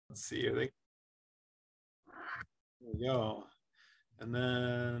Let's see here. There we go. And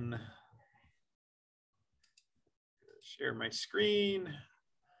then share my screen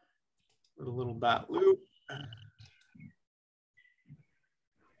with a little Dotloop.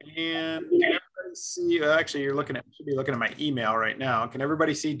 And can everybody see, actually you're looking at, should be looking at my email right now. Can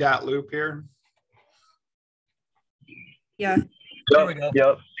everybody see Dotloop here? Yeah. There we go.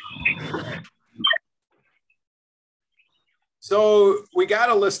 Yep. So we got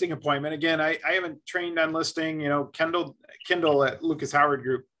a listing appointment. Again, I haven't trained on listing. You know, Kendall at Lucas Howard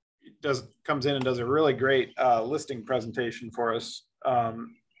Group comes in and does a really great listing presentation for us.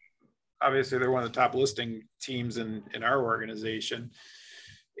 Obviously, they're one of the top listing teams in our organization.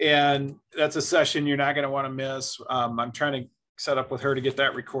 And that's a session you're not going to want to miss. I'm trying to set up with her to get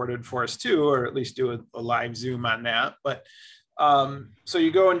that recorded for us too, or at least do a live Zoom on that. But so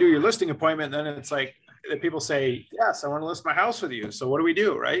you go and do your listing appointment, and then it's like, people say, yes, I want to list my house with you. So what do we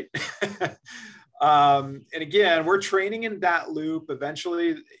do, right? And again, we're training in Dotloop.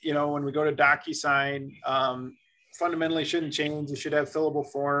 Eventually, you know, when we go to DocuSign, fundamentally shouldn't change. You should have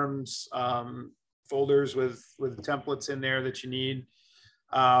fillable forms, folders with templates in there that you need.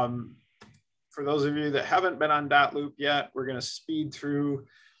 For those of you that haven't been on Dotloop yet, we're going to speed through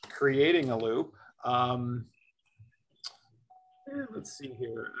creating a loop. Let's see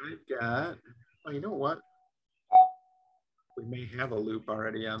here. I've got, oh, you know what? We may have a loop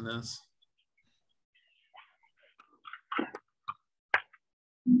already on this.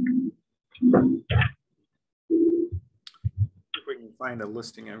 If we can find a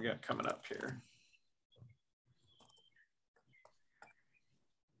listing I've got coming up here.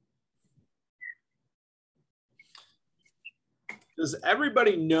 Does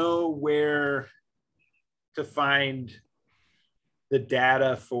everybody know where to find the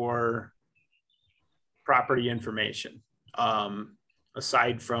data for property information,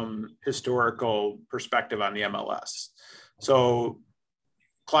 aside from historical perspective on the MLS? So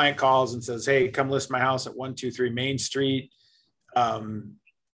client calls and says, hey, come list my house at 123 Main Street. And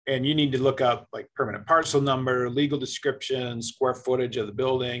you need to look up like permanent parcel number, legal description, square footage of the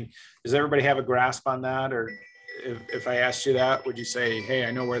building. Does everybody have a grasp on that? Or if I asked you that, would you say, hey,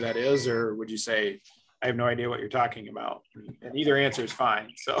 I know where that is? Or would you say, I have no idea what you're talking about? And either answer is fine.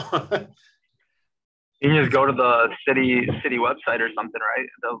 So you can just go to the city website or something, right?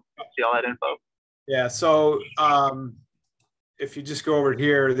 They'll see all that info. Yeah. So if you just go over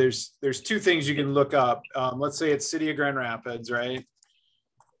here, there's two things you can look up. Let's say it's City of Grand Rapids, right?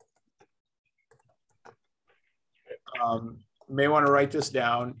 You may want to write this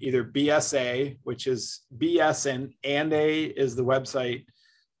down, either BSA, which is BS and A is the website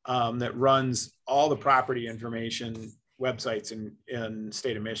that runs all the property information websites in the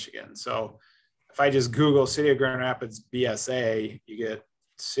state of Michigan. So if I just Google City of Grand Rapids BSA, you get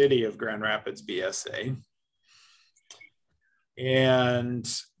City of Grand Rapids BSA.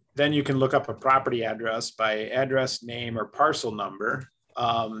 And then you can look up a property address by address, name, or parcel number.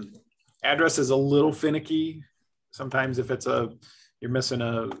 Address is a little finicky. Sometimes if it's you're missing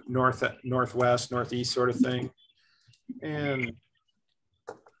a northwest, northeast sort of thing. And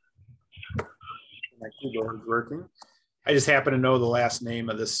my keyboard is working. I just happen to know the last name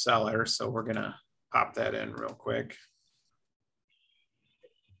of this seller, so we're gonna pop that in real quick.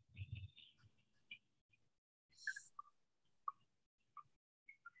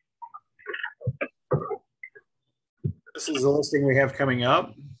 This is the listing we have coming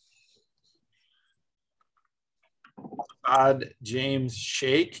up. James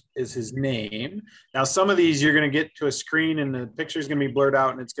Shake is his name. Now, some of these you're going to get to a screen and the picture is going to be blurred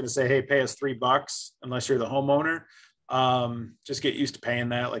out and it's going to say, hey, pay us $3 unless you're the homeowner. Just get used to paying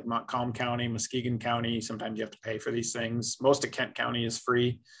that, like Montcalm County, Muskegon County. Sometimes you have to pay for these things. Most of Kent County is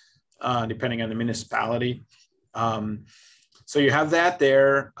free, depending on the municipality. So you have that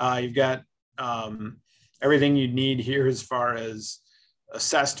there. You've got everything you need here as far as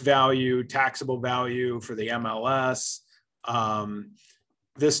assessed value, taxable value for the MLS.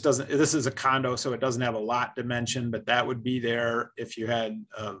 This is a condo, so it doesn't have a lot dimension, but that would be there if you had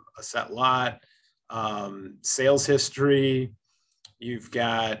a set lot. Sales history, you've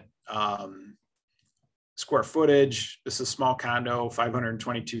got square footage. This is a small condo,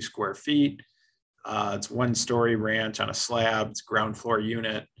 522 square feet. It's 1-story ranch on a slab. It's ground floor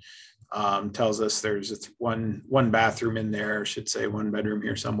unit. Tells us there's one bathroom in there, should say 1 bedroom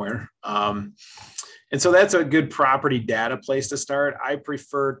here somewhere. And so that's a good property data place to start. I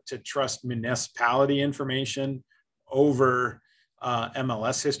prefer to trust municipality information over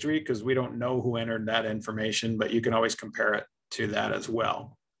MLS history because we don't know who entered that information, but you can always compare it to that as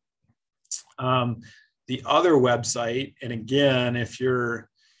well. The other website, and again, if you're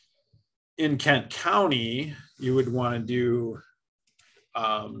in Kent County, you would want to do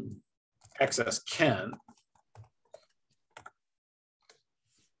Access Kent,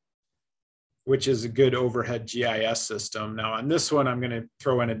 which is a good overhead GIS system. Now on this one, I'm going to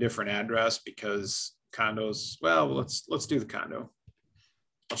throw in a different address because condos, well, let's do the condo.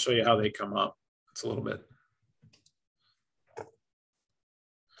 I'll show you how they come up. It's a little bit.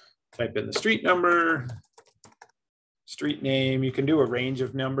 Type in the street number, street name. You can do a range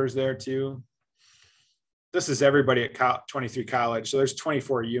of numbers there too. This is everybody at 23 College. So there's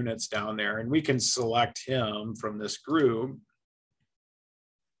 24 units down there, and we can select him from this group.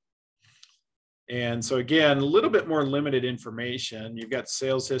 And so again, a little bit more limited information. You've got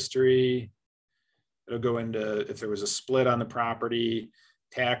sales history. It'll go into if there was a split on the property,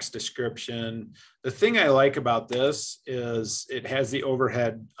 tax description. The thing I like about this is it has the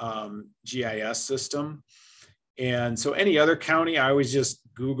overhead GIS system. And so any other county, I always just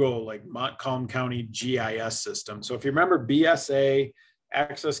Google like Montcalm County GIS system. So if you remember BSA,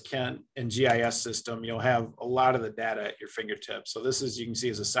 Access Kent, and GIS system, you'll have a lot of the data at your fingertips. So this is, you can see,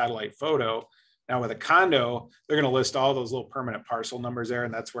 as a satellite photo. Now with a condo, they're going to list all those little permanent parcel numbers there.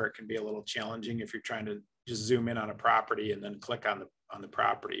 And that's where it can be a little challenging if you're trying to just zoom in on a property and then click on the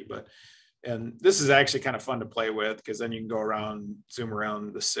property. And this is actually kind of fun to play with, because then you can go around, zoom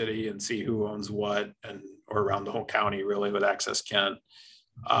around the city and see who owns what, or around the whole county really with Access Kent.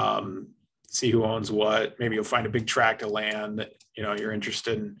 See who owns what. Maybe you'll find a big tract of land that you're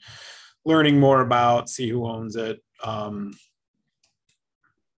interested in learning more about, see who owns it.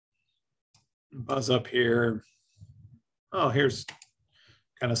 Buzz up here. Oh, here's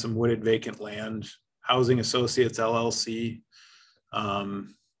kind of some wooded vacant land. Housing Associates LLC.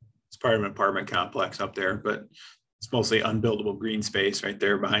 It's part of an apartment complex up there, but it's mostly unbuildable green space right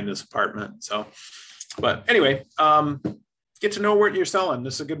there behind this apartment. So, but anyway, get to know what you're selling.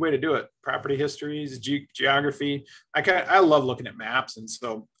 This is a good way to do it. Property histories, geography. I love looking at maps, and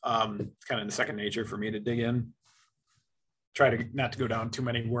so it's kind of the second nature for me to dig in. Try to not to go down too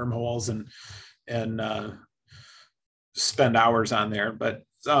many wormholes and spend hours on there. But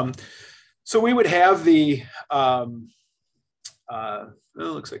so we would have the it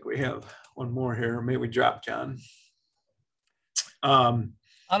looks like we have one more here. Maybe we drop John.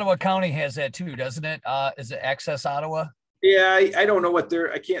 Ottawa County has that too, doesn't it? Is it Access Ottawa? Yeah, I don't know what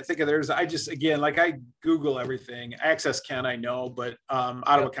I can't think of theirs. I just, again, like I Google everything. Access Kent, I know, but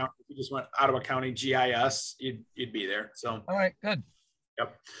Ottawa County, if you just went Ottawa County GIS, you'd be there. So, all right, good.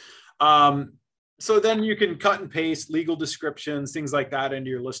 Yep. So then you can cut and paste legal descriptions, things like that into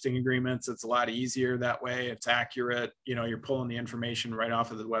your listing agreements. It's a lot easier that way. It's accurate. You're pulling the information right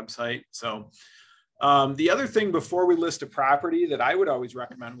off of the website. So the other thing before we list a property that I would always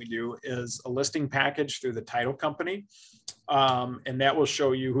recommend we do is a listing package through the title company. And that will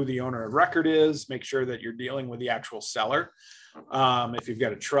show you who the owner of record is, make sure that you're dealing with the actual seller. If you've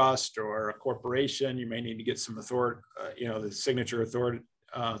got a trust or a corporation, you may need to get some authority, the signature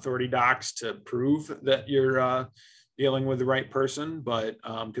authority docs to prove that you're dealing with the right person, but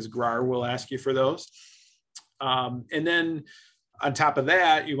because GRAR will ask you for those. And then on top of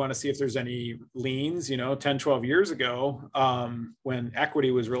that, you want to see if there's any liens. 10, 12 years ago, when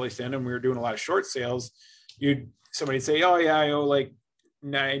equity was really thin and we were doing a lot of short sales, somebody'd say, oh yeah, I owe like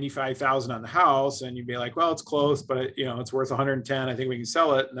 95,000 on the house. And you'd be like, well, it's close, but it's worth 110. I think we can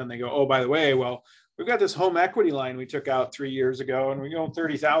sell it. And then they go, oh, by the way, well, we've got this home equity line we took out 3 years ago and we own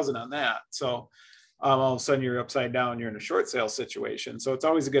 30,000 on that. So all of a sudden you're upside down, you're in a short sale situation. So it's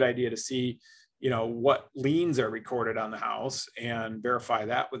always a good idea to see, what liens are recorded on the house and verify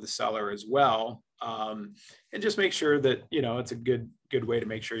that with the seller as well. And just make sure that, it's a good way to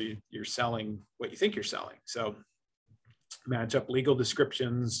make sure you're selling what you think you're selling. So match up legal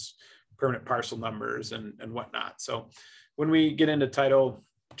descriptions, permanent parcel numbers, and whatnot. So when we get into title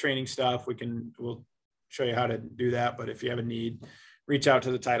training stuff, we'll show you how to do that. But if you have a need, reach out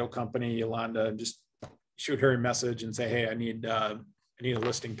to the title company, Yolanda, just shoot her a message and say, hey, I need a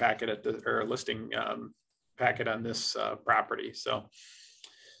listing packet or a listing packet on this property. So,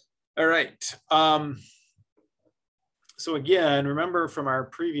 all right. So again, remember from our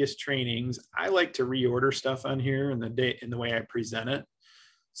previous trainings, I like to reorder stuff on here in the way I present it.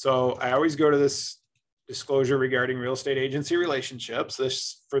 So I always go to this disclosure regarding real estate agency relationships.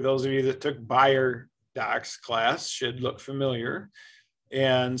 This, for those of you that took buyer docs class, should look familiar.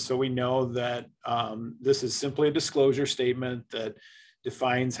 And so we know that this is simply a disclosure statement that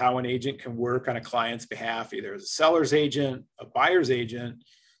defines how an agent can work on a client's behalf, either as a seller's agent, a buyer's agent,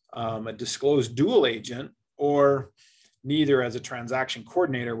 a disclosed dual agent, or neither as a transaction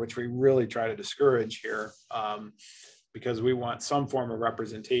coordinator, which we really try to discourage here. because we want some form of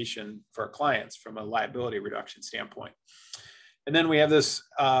representation for our clients from a liability reduction standpoint. And then we have this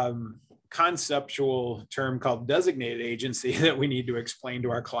conceptual term called designated agency that we need to explain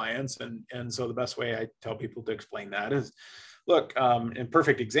to our clients. And so the best way I tell people to explain that is, look, in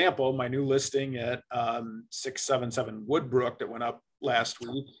perfect example, my new listing at 677 Woodbrook that went up last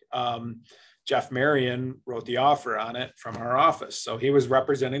week, Jeff Marion wrote the offer on it from our office. So he was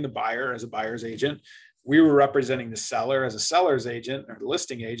representing the buyer as a buyer's agent. We were representing the seller as a seller's agent or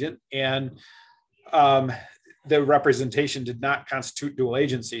listing agent. And the representation did not constitute dual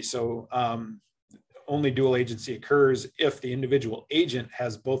agency. So only dual agency occurs if the individual agent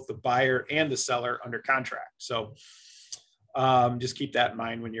has both the buyer and the seller under contract. So just keep that in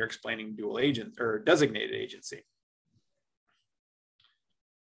mind when you're explaining dual agent or designated agency.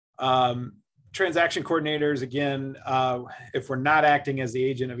 Transaction coordinators, again, if we're not acting as the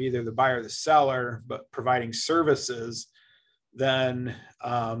agent of either the buyer or the seller, but providing services, then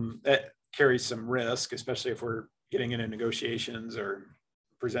that carries some risk, especially if we're getting into negotiations or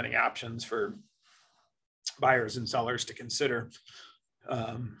presenting options for buyers and sellers to consider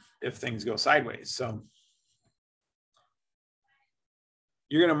if things go sideways. So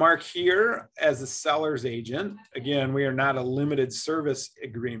you're going to mark here as a seller's agent. Again, we are not a limited service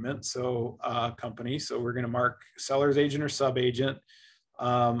agreement, so company. So we're going to mark seller's agent or sub agent.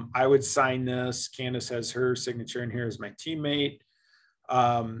 I would sign this. Candace has her signature in here as my teammate.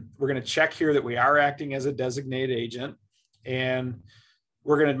 We're going to check here that we are acting as a designated agent, and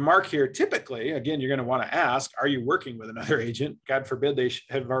we're going to mark here. Typically, again, you're going to want to ask, are you working with another agent? God forbid they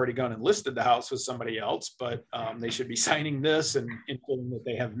have already gone and listed the house with somebody else, but they should be signing this and indicating that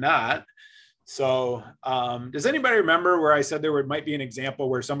they have not. So does anybody remember where I said there might be an example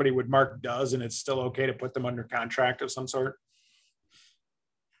where somebody would mark does and it's still okay to put them under contract of some sort?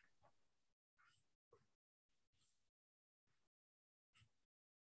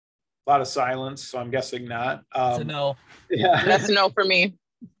 A lot of silence, so I'm guessing not. So no. Yeah, that's a no for me.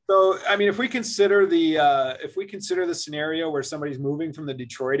 So, I mean, if we consider the scenario where somebody's moving from the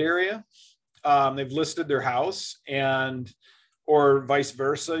Detroit area, they've listed their house, or vice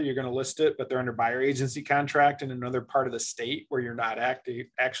versa, you're going to list it, but they're under buyer agency contract in another part of the state where you're not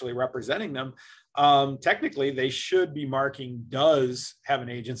actually representing them. Technically, they should be marking does have an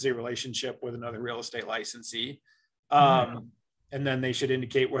agency relationship with another real estate licensee. And then they should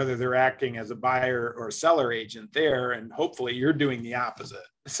indicate whether they're acting as a buyer or seller agent there. And hopefully you're doing the opposite.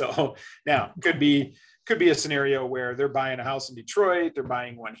 So now could be a scenario where they're buying a house in Detroit, they're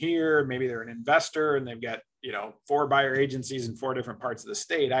buying one here, maybe they're an investor and they've got, 4 buyer agencies in 4 different parts of the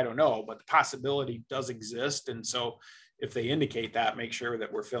state. I don't know, but the possibility does exist. And so if they indicate that, make sure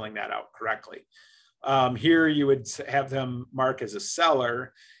that we're filling that out correctly. Here you would have them mark as a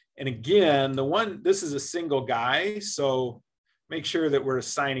seller. And again, this is a single guy. So make sure that we're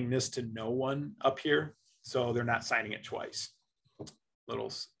assigning this to no one up here, so they're not signing it twice. Little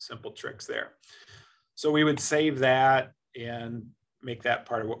simple tricks there. So we would save that and make that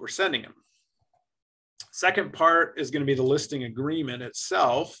part of what we're sending them. Second part is going to be the listing agreement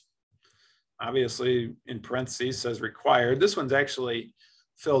itself. Obviously, in parentheses says required. This one's actually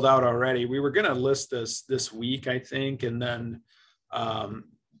filled out already. We were going to list this week, I think, and then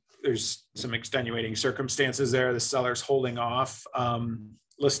there's some extenuating circumstances there. The seller's holding off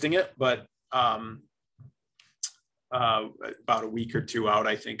listing it, but about a week or 2 out,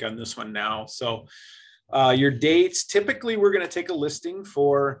 I think, on this one now. So your dates, typically we're going to take a listing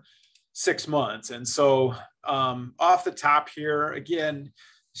for 6 months. And so off the top here, again,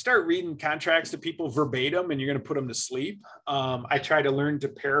 start reading contracts to people verbatim and you're going to put them to sleep. I try to learn to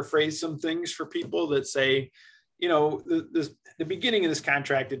paraphrase some things for people that say, the beginning of this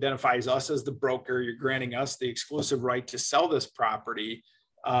contract identifies us as the broker. You're granting us the exclusive right to sell this property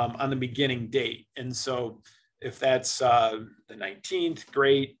on the beginning date. And so if that's the 19th,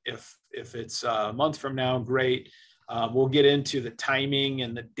 great. If it's a month from now, great. We'll get into the timing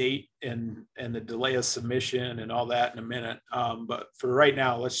and the date and the delay of submission and all that in a minute. But for right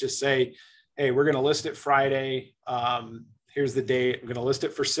now, let's just say, hey, we're going to list it Friday. Here's the date. I'm going to list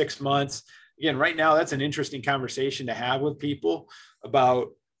it for 6 months. Again, right now, that's an interesting conversation to have with people about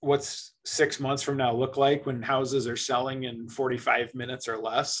what's 6 months from now look like when houses are selling in 45 minutes or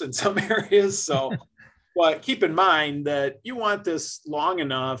less in some areas. So, but keep in mind that you want this long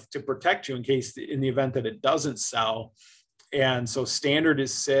enough to protect you in the event that it doesn't sell. And so standard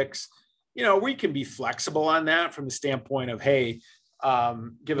is 6. We can be flexible on that from the standpoint of, hey,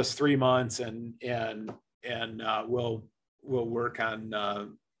 give us 3 months and we'll work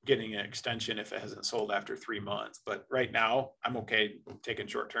on getting an extension if it hasn't sold after 3 months. But right now I'm okay taking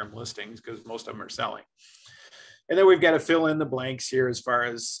short-term listings because most of them are selling. And then we've got to fill in the blanks here as far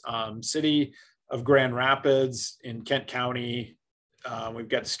as city of Grand Rapids in Kent County. We've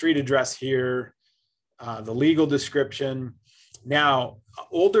got the street address here, the legal description. Now,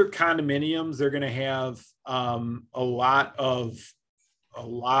 older condominiums, they're going to have a lot of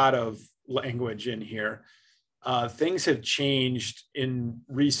language in here. Things have changed in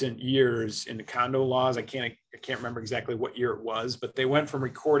recent years in the condo laws. I can't remember exactly what year it was, but they went from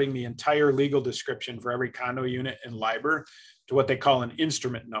recording the entire legal description for every condo unit in LIBOR to what they call an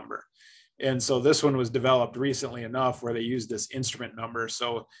instrument number. And so this one was developed recently enough where they use this instrument number.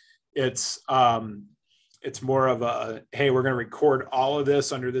 So it's more of a, hey, we're going to record all of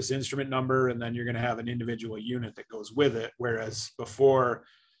this under this instrument number, and then you're going to have an individual unit that goes with it. Whereas before,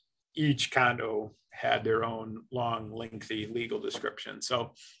 each condo had their own long, lengthy legal description.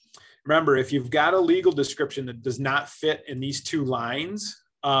 So remember, if you've got a legal description that does not fit in these two lines,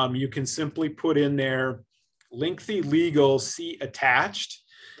 you can simply put in there lengthy legal, see attached.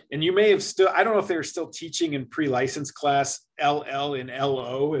 And you may have still, I don't know if they're still teaching in pre-license class, LL and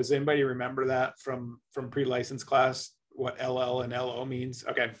LO. Does anybody remember that from pre-license class, what LL and LO means?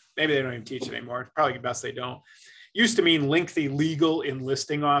 Okay, maybe they don't even teach it anymore. Probably best they don't. Used to mean lengthy legal in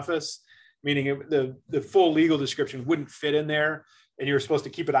listing office, meaning the full legal description wouldn't fit in there and you were supposed to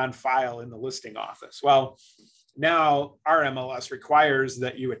keep it on file in the listing office. Well, now our MLS requires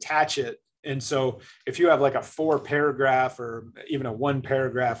that you attach it. And so if you have like a 4-paragraph or even a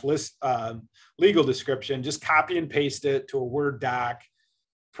 1-paragraph list legal description, just copy and paste it to a Word doc,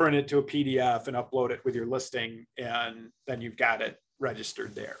 print it to a PDF and upload it with your listing. And then you've got it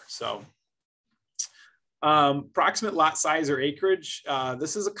registered there. So approximate lot size or acreage.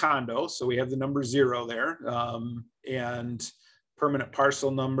 This is a condo. So we have the number 0 there and permanent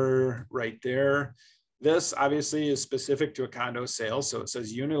parcel number right there. This obviously is specific to a condo sale. So it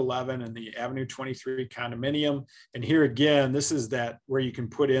says unit 11 in the Avenue 23 condominium. And here again, this is that where you can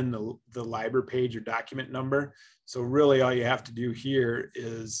put in the LIBOR page or document number. So really all you have to do here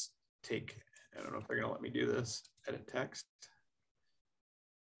is take, I don't know if they're gonna let me do this, edit text.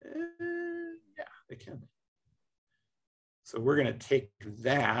 Yeah, they can. So we're gonna take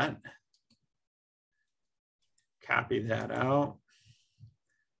that, copy that out,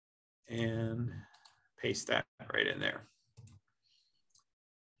 and paste that right in there.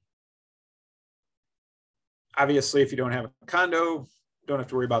 Obviously, if you don't have a condo, don't have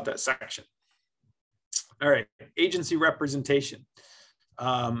to worry about that section. All right, agency representation.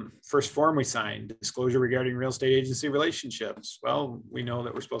 First form we signed, disclosure regarding real estate agency relationships. Well, we know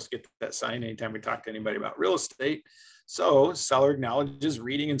that we're supposed to get that signed anytime we talk to anybody about real estate. So seller acknowledges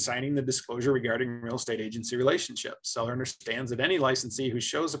reading and signing the disclosure regarding real estate agency relationships. Seller understands that any licensee who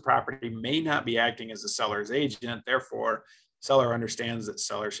shows a property may not be acting as the seller's agent. Therefore, seller understands that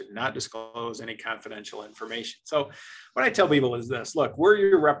seller should not disclose any confidential information. So what I tell people is this: look, we're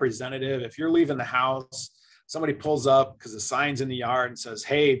your representative. If you're leaving the house, somebody pulls up because the sign's in the yard and says,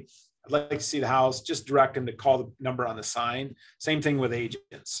 hey, I'd like to see the house, just direct them to call the number on the sign. Same thing with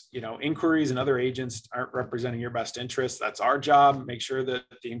agents. You know, inquiries and other agents aren't representing your best interest. That's our job. Make sure that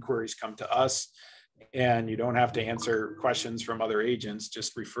the inquiries come to us and you don't have to answer questions from other agents.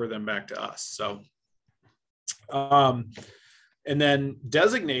 Just refer them back to us. So, and then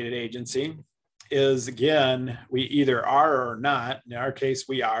designated agency is, again, we either are or not. In our case,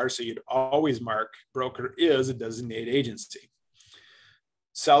 we are. So you'd always mark broker is a designated agency.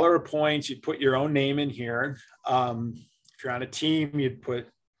 Seller appoints, you'd put your own name in here. If you're on a team, you'd put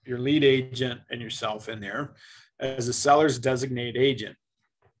your lead agent and yourself in there as a seller's designated agent.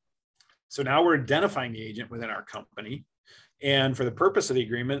 So now we're identifying the agent within our company. And for the purpose of the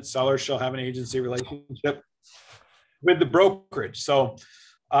agreement, sellers shall have an agency relationship with the brokerage. So,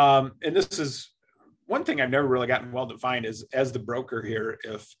 and this is one thing I've never really gotten well defined is as the broker here,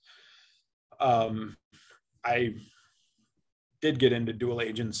 if I did get into dual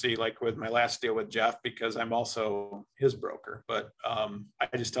agency, like with my last deal with Jeff, because I'm also his broker. But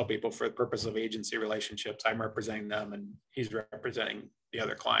I just tell people for the purpose of agency relationships, I'm representing them and he's representing the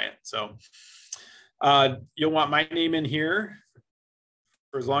other client. So you'll want my name in here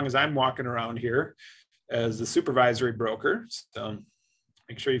for as long as I'm walking around here as the supervisory broker. So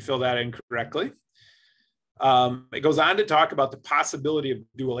make sure you fill that in correctly. It goes on to talk about the possibility of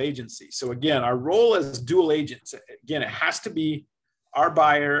dual agency. So again, our role as dual agents, again, it has to be our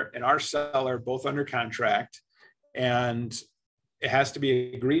buyer and our seller both under contract, and it has to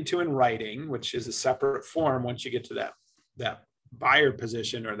be agreed to in writing, which is a separate form once you get to that buyer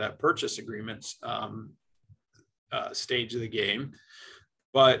position or that purchase agreements stage of the game.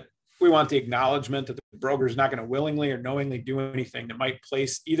 But we want the acknowledgement that the broker is not going to willingly or knowingly do anything that might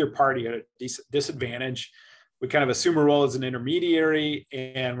place either party at a disadvantage. we kind of assume a role as an intermediary,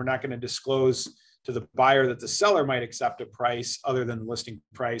 and we're not going to disclose to the buyer that the seller might accept a price other than the listing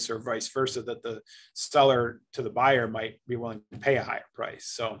price, or vice versa, that the seller to the buyer might be willing to pay a higher price.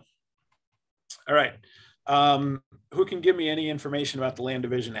 So, all right. Who can give me any information about the Land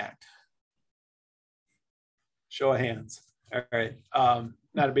Division Act? Show of hands. All right.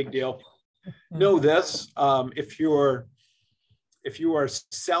 Not a big deal. Know this, if you are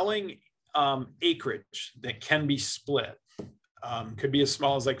selling acreage that can be split, could be as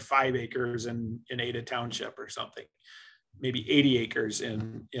small as like 5 acres in Ada Township or something, maybe 80 acres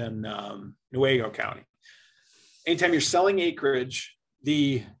in Newaygo County. Anytime you're selling acreage,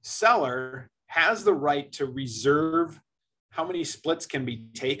 the seller has the right to reserve how many splits can be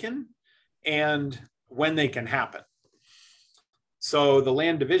taken and when they can happen. So the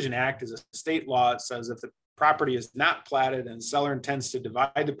Land Division Act is a state law. It says if the property is not platted and the seller intends to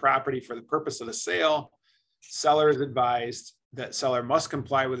divide the property for the purpose of the sale, seller is advised that seller must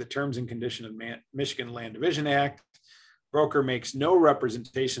comply with the terms and conditions of Michigan Land Division Act. Broker makes no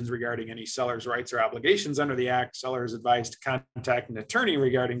representations regarding any seller's rights or obligations under the act. Seller is advised to contact an attorney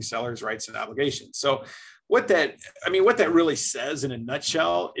regarding seller's rights and obligations. So what that really says in a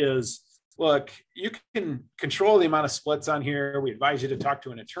nutshell is, look, you can control the amount of splits on here. We advise you to talk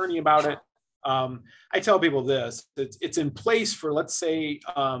to an attorney about it. I tell people this, it's in place for, let's say,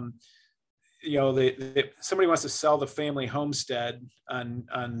 somebody wants to sell the family homestead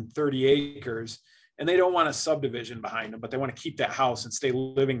on 30 acres and they don't want a subdivision behind them, but they want to keep that house and stay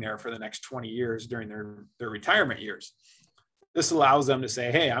living there for the next 20 years during their retirement years. This allows them to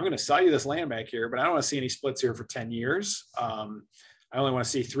say, hey, I'm going to sell you this land back here, but I don't want to see any splits here for 10 years. I only want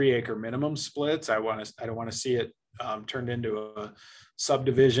to see 3 acre minimum splits. I don't want to see it turned into a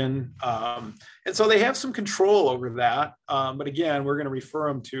subdivision. And so they have some control over that. But again, we're going to refer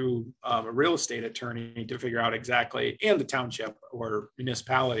them to a real estate attorney to figure out exactly, and the township or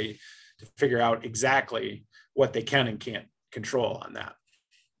municipality to figure out exactly what they can and can't control on that.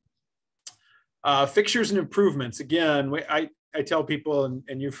 Fixtures and improvements. Again, I tell people,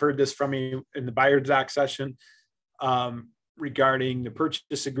 and you've heard this from me in the buyer doc session, regarding the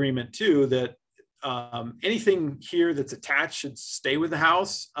purchase agreement too, that anything here that's attached should stay with the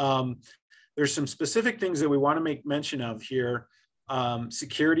house. There's some specific things that we want to make mention of here.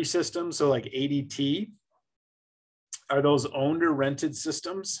 Security systems, so like ADT, are those owned or rented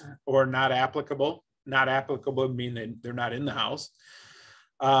systems or not applicable? Not applicable mean they're not in the house.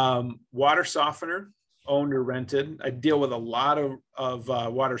 Water softener, owned or rented. I deal with a lot of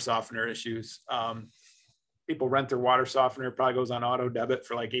water softener issues. People rent their water softener, it probably goes on auto debit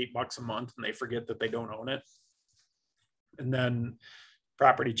for like $8 a month and they forget that they don't own it. And then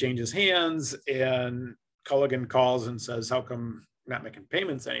property changes hands and Culligan calls and says, how come you're not making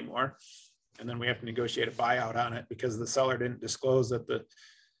payments anymore? And then we have to negotiate a buyout on it because the seller didn't disclose that the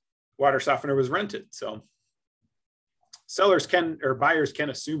water softener was rented. So sellers can, or buyers can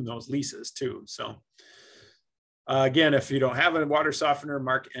assume those leases too. So again, if you don't have a water softener,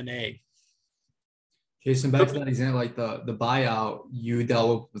 mark NA. Jason, back to that example, like the buyout, you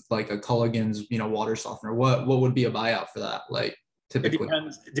dealt with like a Culligan's, water softener. What would be a buyout for that? Like typically,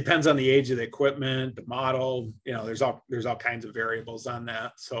 it depends on the age of the equipment, the model. There's all kinds of variables on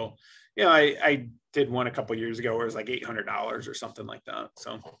that. So, I did one a couple of years ago where it was like $800 or something like that.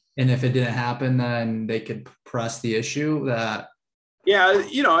 So, and if it didn't happen, then they could press the issue that. Yeah,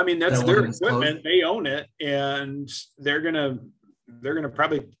 that's their equipment. They own it, and they're gonna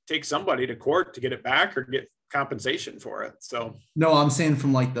probably take somebody to court to get it back or get compensation for it. So no, I'm saying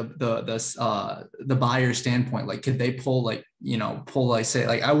from like the buyer standpoint, like could they pull say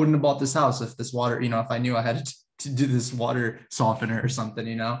like I wouldn't have bought this house if this water, if I knew I had to do this water softener or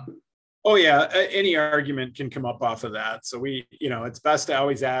something, Oh yeah, any argument can come up off of that. So it's best to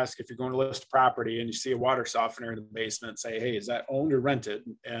always ask if you're going to list property and you see a water softener in the basement, say, hey, is that owned or rented?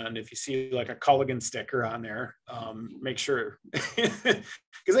 And if you see like a Culligan sticker on there, make sure, because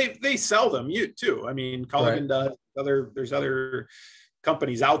they sell them too. I mean, Culligan does. There's other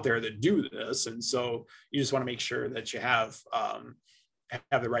companies out there that do this, and so you just want to make sure that you have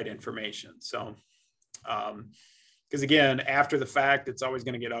the right information. So. Because again, after the fact, it's always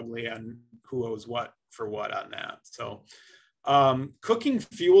going to get ugly on who owes what for what on that. So cooking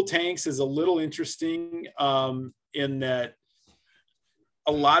fuel tanks is a little interesting in that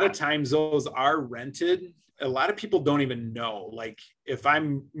a lot of times those are rented. A lot of people don't even know. Like if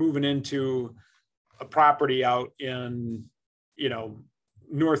I'm moving into a property out in,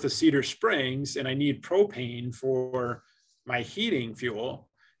 north of Cedar Springs and I need propane for my heating fuel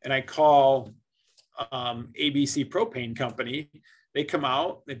and I call ABC propane company, They come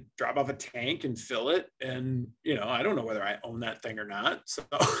out, they drop off a tank and fill it. And, you know, I don't know whether I own that thing or not. So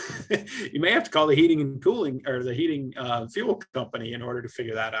you may have to call the heating and cooling or the heating fuel company in order to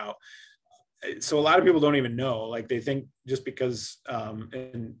figure that out. So a lot of people don't even know, like they think just because,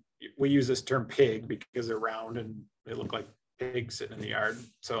 and we use this term pig because they're round and they look like pigs sitting in the yard.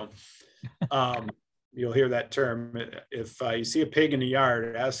 So you'll hear that term. If you see a pig in the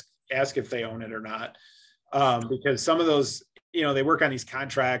yard, ask if they own it or not. Because some of those, you know, they work on these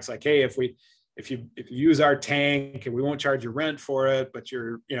contracts like, hey, if you use our tank and we won't charge you rent for it, but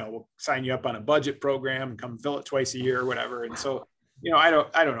we'll sign you up on a budget program and come fill it twice a year or whatever. And so, you know, I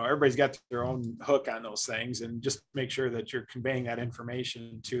don't know. Everybody's got their own hook on those things, and just make sure that you're conveying that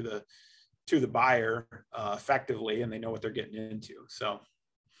information to the buyer effectively, and they know what they're getting into. So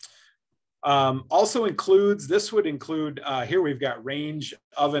also this would include here we've got range,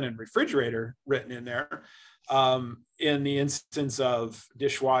 oven, and refrigerator written in there. In the instance of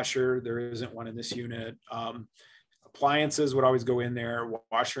dishwasher, there isn't one in this unit. Appliances would always go in there,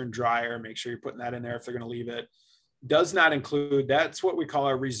 washer and dryer, make sure you're putting that in there if they're going to leave it. Does not include, that's what we call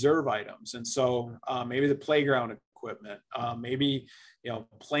our reserve items. And so maybe the playground equipment, maybe, you know,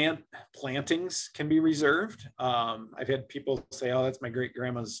 plantings can be reserved. I've had people say, oh, that's my great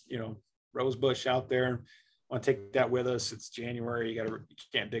grandma's, you know, rose bush out there. Want to take that with us. It's January. You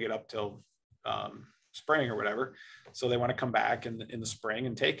can't dig it up till spring or whatever. So they want to come back in the spring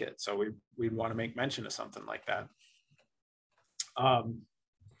and take it. So we'd want to make mention of something like that.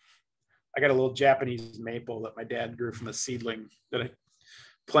 I got a little Japanese maple that my dad grew from a seedling that I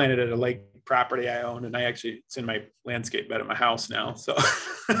planted at a lake property I own. And it's in my landscape bed at my house now. So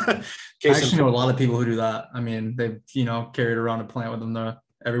I actually know a lot of people who do that. I mean, they've, you know, carried around a plant with them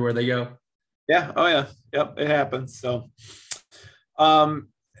everywhere they go. Yeah. Oh yeah. Yep. It happens. So,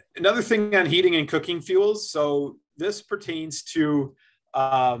 another thing on heating and cooking fuels. So this pertains to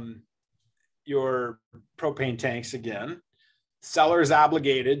your propane tanks again. Seller is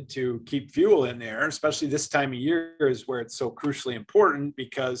obligated to keep fuel in there, especially this time of year is where it's so crucially important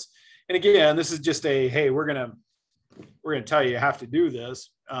because, and again, this is just hey, we're gonna tell you have to do this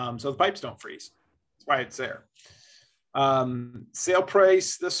so the pipes don't freeze. That's why it's there. Sale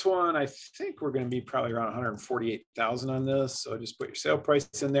price, this one, I think we're going to be probably around 148,000 on this. So just put your sale price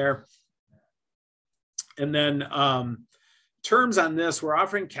in there. And then terms on this, we're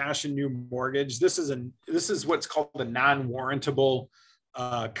offering cash and new mortgage. This is what's called the non-warrantable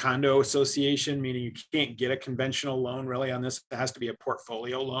condo association, meaning you can't get a conventional loan really on this. It has to be a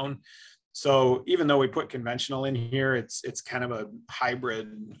portfolio loan. So even though we put conventional in here, it's kind of a hybrid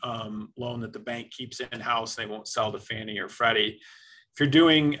loan that the bank keeps in-house. They won't sell to Fannie or Freddie. If you're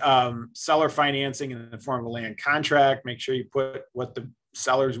doing seller financing in the form of a land contract, make sure you put what the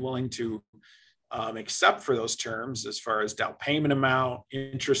seller is willing to accept for those terms as far as down payment amount,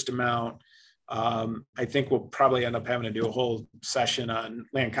 interest amount. I think we'll probably end up having to do a whole session on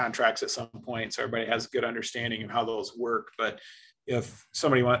land contracts at some point so everybody has a good understanding of how those work. But if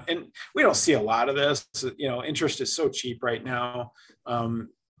somebody and we don't see a lot of this, you know, interest is so cheap right now.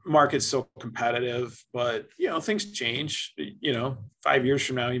 Market's so competitive, but you know, things change. You know, 5 years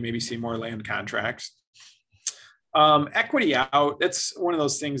from now, you maybe see more land contracts. Equity out, that's one of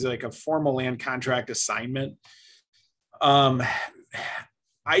those things like a formal land contract assignment.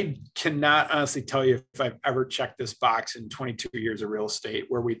 I cannot honestly tell you if I've ever checked this box in 22 years of real estate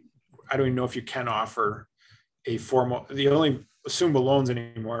where I don't even know if you can offer a formal, the only assumable loans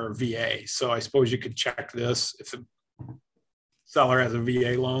anymore are VA. So I suppose you could check this if the seller has a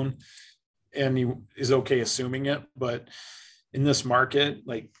VA loan and he is okay assuming it. But in this market,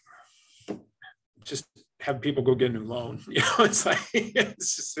 like just have people go get a new loan. You know, it's like,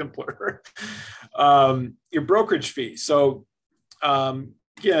 it's just simpler. Your brokerage fee. So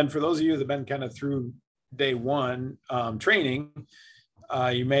again, for those of you that have been kind of through day one training,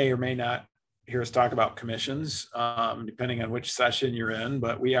 you may or may not hear us talk about commissions, depending on which session you're in,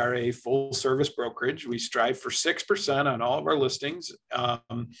 but we are a full service brokerage. We strive for 6% on all of our listings.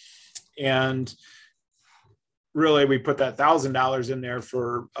 And really we put that $1,000 in there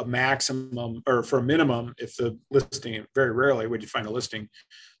for a maximum or for a minimum. If the listing, very rarely would you find a listing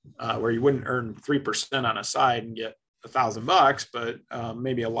where you wouldn't earn 3% on a side and get $1,000, but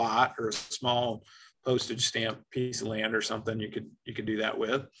maybe a lot or a small postage stamp piece of land or something you could do that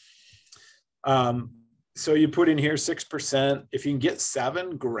with. So you put in here 6%. If you can get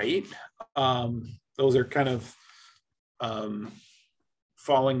 7%, great. Those are kind of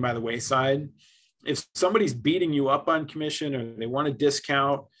falling by the wayside. If somebody's beating you up on commission or they want a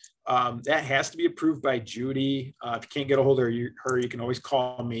discount, that has to be approved by Judy. If you can't get a hold of her, you can always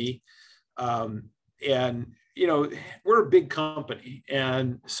call me. And you know, we're a big company,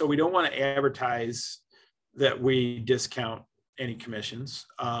 and so we don't want to advertise that we discount any commissions.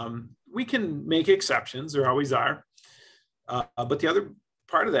 We can make exceptions, there always are. But the other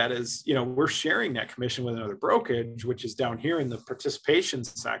part of that is, you know, we're sharing that commission with another brokerage, which is down here in the participation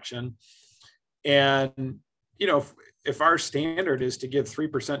section. And, you know, if our standard is to give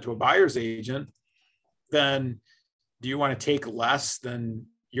 3% to a buyer's agent, then do you want to take less than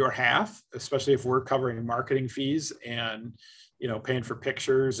your half, especially if we're covering marketing fees and, you know, paying for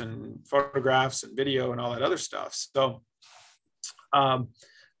pictures and photographs and video and all that other stuff? So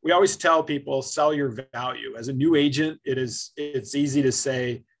we always tell people, sell your value. As a new agent, it's easy to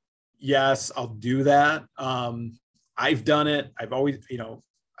say, yes, I'll do that. I've done it. I've always, you know,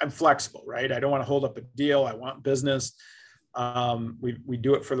 I'm flexible, right? I don't want to hold up a deal. I want business. We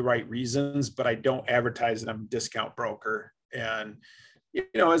do it for the right reasons, but I don't advertise that I'm a discount broker. And, you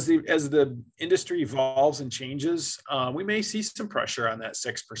know, as the industry evolves and changes, we may see some pressure on that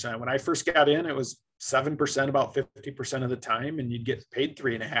 6%. When I first got in, it was 7% about 50% of the time, and you'd get paid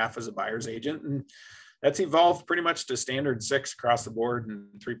 3.5% as a buyer's agent. And that's evolved pretty much to standard 6% across the board and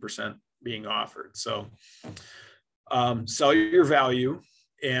 3% being offered. So sell your value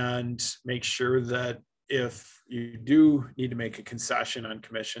and make sure that if you do need to make a concession on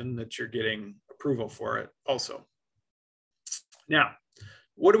commission, that you're getting approval for it also. Now,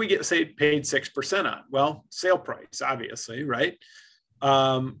 what do we get, say, paid 6% on? Well, sale price, obviously, right?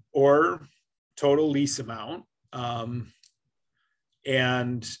 Or total lease amount.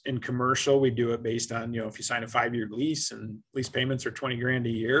 And in commercial, we do it based on, you know, if you sign a 5-year lease and lease payments are 20 grand a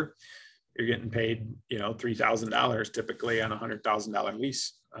year, you're getting paid, you know, $3,000 typically on a $100,000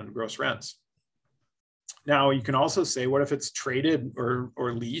 lease on gross rents. Now you can also say, what if it's traded or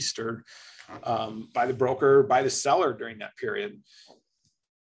leased or by the broker, or by the seller during that period?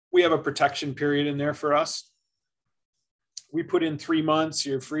 We have a protection period in there for us. We put in 3 months.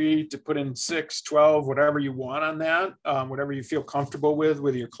 You're free to put in 6, 12, whatever you want on that, whatever you feel comfortable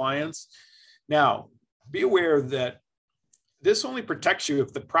with your clients. Now, be aware that this only protects you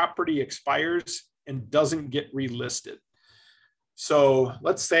if the property expires and doesn't get relisted. So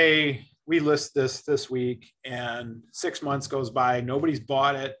let's say we list this week and 6 months goes by, nobody's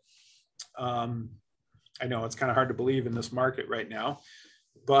bought it. I know it's kind of hard to believe in this market right now,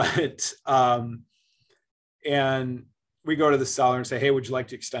 but, and we go to the seller and say, hey, would you like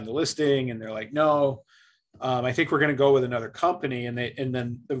to extend the listing? And they're like, no, I think we're going to go with another company. And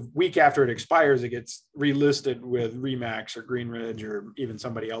then the week after it expires, it gets relisted with Remax or Greenridge or even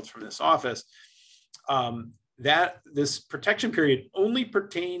somebody else from this office. This protection period only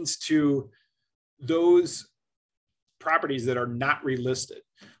pertains to those properties that are not relisted.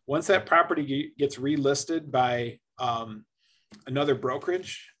 Once that property gets relisted by another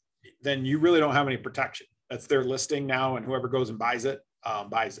brokerage, then you really don't have any protection. That's their listing now, and whoever goes and buys it,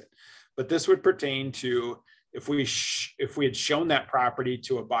 buys it. But this would pertain to if we had shown that property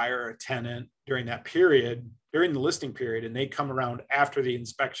to a buyer or a tenant during that period, during the listing period, and they come around after the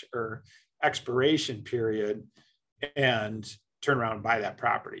inspection or expiration period and turn around and buy that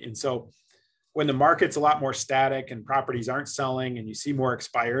property. And so when the market's a lot more static and properties aren't selling and you see more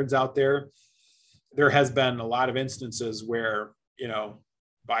expireds out there, there has been a lot of instances where, you know,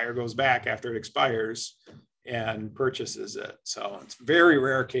 buyer goes back after it expires and purchases it. So it's a very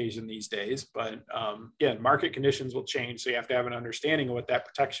rare occasion these days, but again, market conditions will change. So you have to have an understanding of what that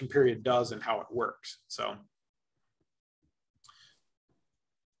protection period does and how it works. So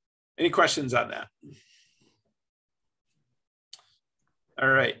any questions on that? All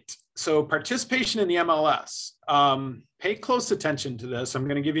right. So participation in the MLS, pay close attention to this. I'm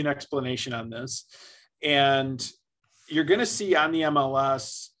going to give you an explanation on this. And you're going to see on the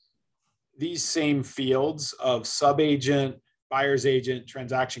MLS these same fields of sub-agent, buyer's agent,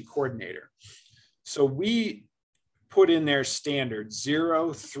 transaction coordinator. So we put in their standard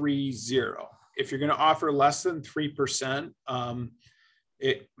 030. If you're going to offer less than 3%,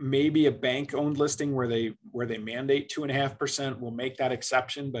 it may be a bank-owned listing where they mandate 2.5%. We'll make that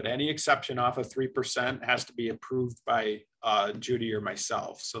exception, but any exception off of 3% has to be approved by Judy or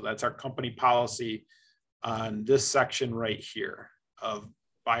myself. So that's our company policy on this section right here of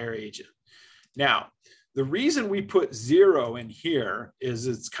buyer agent. Now, the reason we put 0 in here is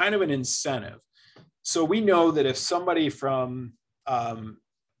it's kind of an incentive. So we know that if somebody from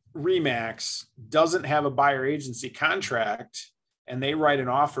Remax doesn't have a buyer agency contract and they write an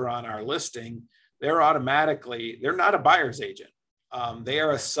offer on our listing, they're not a buyer's agent. They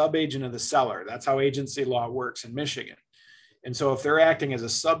are a sub-agent of the seller. That's how agency law works in Michigan. And so if they're acting as a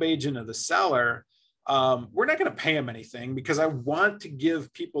sub-agent of the seller, we're not going to pay them anything because I want to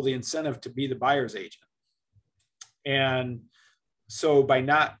give people the incentive to be the buyer's agent. And so by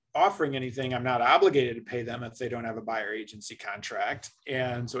not offering anything, I'm not obligated to pay them if they don't have a buyer agency contract.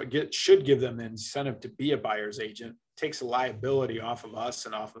 And so it should give them the incentive to be a buyer's agent, takes the liability off of us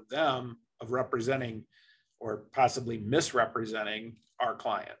and off of them of representing or possibly misrepresenting our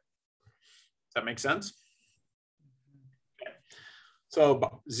client. Does that make sense? Okay.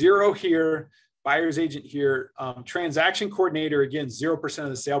 So 0 here, buyer's agent here, transaction coordinator, again, 0% of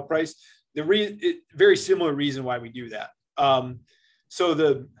the sale price. Very similar reason why we do that. So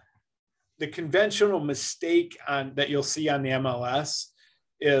the conventional mistake that you'll see on the MLS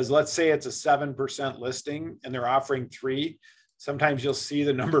is, let's say it's a 7% listing and they're offering 3. Sometimes you'll see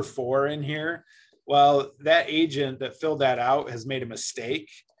the number 4 in here. Well, that agent that filled that out has made a mistake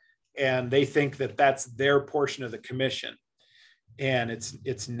and they think that that's their portion of the commission. And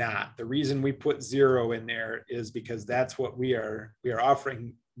it's not. The reason we put 0 in there is because that's what we are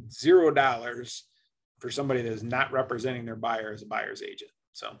offering $0 for somebody that is not representing their buyer as a buyer's agent.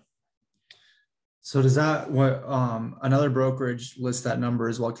 So does that, what another brokerage lists that number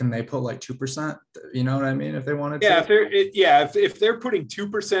as well? Can they put like 2%? You know what I mean? If they wanted to. If they're putting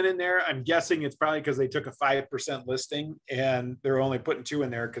 2% in there, I'm guessing it's probably because they took a 5% listing and they're only putting 2 in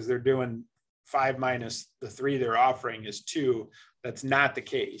there because they're doing 5 minus the 3 they're offering is 2. That's not the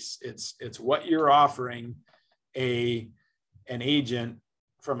case. It's what you're offering an agent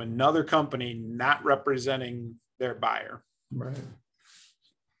from another company not representing their buyer. Right.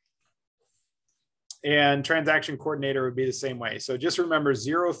 And transaction coordinator would be the same way. So just remember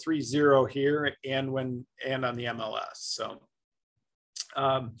 030 here and on the MLS. So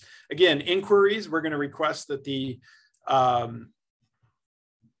again, inquiries, we're going to request that the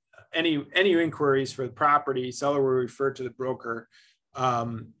any inquiries for the property, seller will refer to the broker.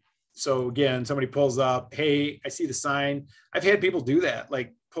 So again, somebody pulls up, hey, I see the sign. I've had people do that,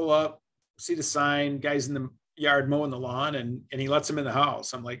 like pull up, see the sign, guys in the yard mowing the lawn, and he lets them in the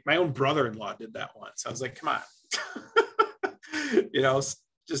house. I'm like, my own brother-in-law did that once. I was like, come on,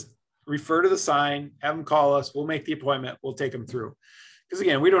 just refer to the sign, have them call us. We'll make the appointment. We'll take them through. Because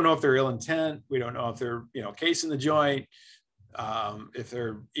again, we don't know if they're ill intent. We don't know if they're, case in the joint, if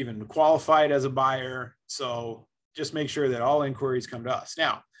they're even qualified as a buyer. So just make sure that all inquiries come to us.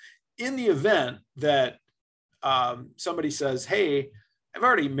 Now, in the event that somebody says, hey, I've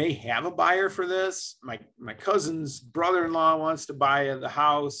already may have a buyer for this. My cousin's brother-in-law wants to buy the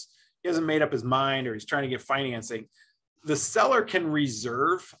house. He hasn't made up his mind, or he's trying to get financing. The seller can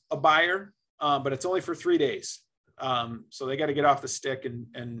reserve a buyer, but it's only for 3 days. So they got to get off the stick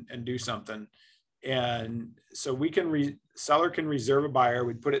and do something. And so seller can reserve a buyer.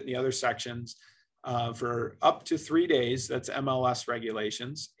 We'd put it in the other sections for up to 3 days. That's MLS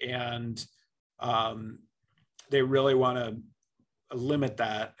regulations. And they really want to limit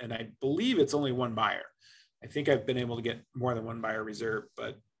that. And I believe it's only 1 buyer. I think I've been able to get more than 1 buyer reserved,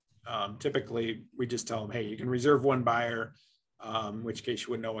 but typically we just tell them, hey, you can reserve 1 buyer, in which case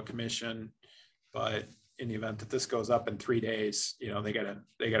you wouldn't owe a commission. But in the event that this goes up in 3 days, they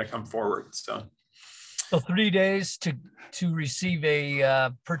gotta come forward. So 3 days to receive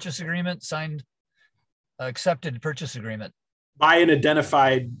a purchase agreement signed, accepted purchase agreement by an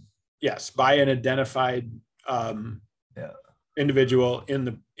identified individual in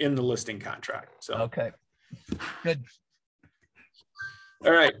the listing contract. So okay, good.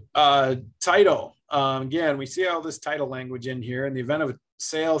 All right, title. Again, we see all this title language in here. In the event of a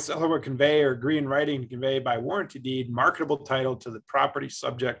sale, seller will convey or agree in writing to convey by warranty deed marketable title to the property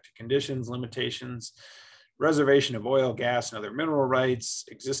subject to conditions, limitations, reservation of oil, gas, and other mineral rights,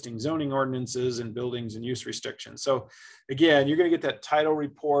 existing zoning ordinances, and buildings and use restrictions. So again, you're going to get that title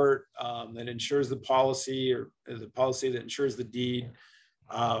report that ensures the policy, or the policy that ensures the deed.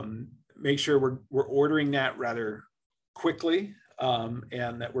 Make sure we're ordering that rather quickly,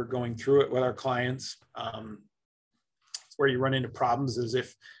 and that we're going through it with our clients. Where you run into problems is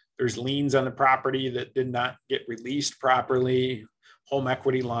if there's liens on the property that did not get released properly, home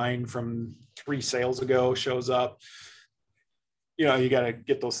equity line from 3 sales ago shows up, you got to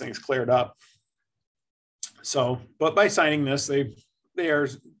get those things cleared up. So, but by signing this, they are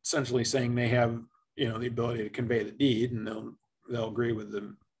essentially saying they have, the ability to convey the deed, and they'll agree with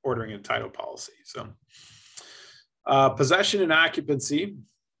the ordering and title policy. So, possession and occupancy.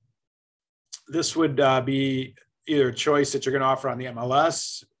 This would be either a choice that you're going to offer on the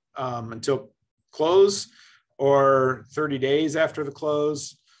MLS until close, or 30 days after the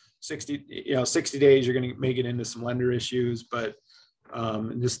close. 60 days, you're going to make it into some lender issues, but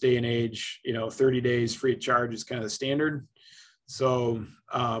in this day and age, 30 days free of charge is kind of the standard. So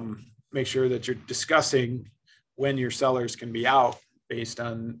make sure that you're discussing when your sellers can be out based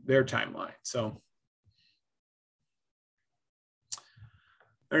on their timeline. So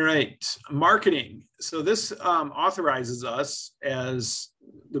All right, marketing. So this authorizes us as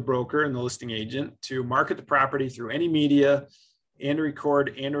the broker and the listing agent to market the property through any media and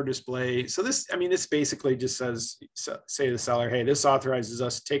record and or display. So this, I mean, this basically just says, say to the seller, hey, this authorizes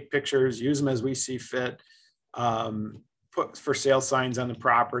us to take pictures, use them as we see fit, put for sale signs on the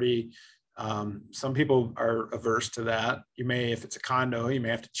property. Some people are averse to that. You may, if it's a condo, you may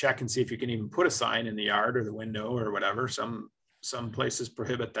have to check and see if you can even put a sign in the yard or the window or whatever. Some places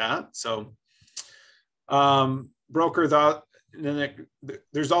prohibit that. So broker thought, and then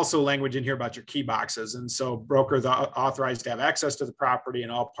there's also language in here about your key boxes. And so broker authorized to have access to the property in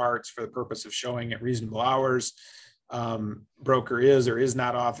all parts for the purpose of showing at reasonable hours. Broker is or is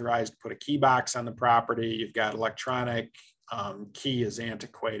not authorized to put a key box on the property. You've got electronic, key is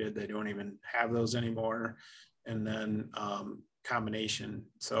antiquated. They don't even have those anymore. And then combination.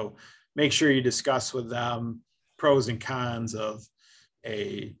 So make sure you discuss with them pros and cons of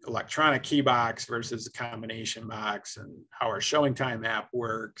a electronic key box versus a combination box, and how our showing time app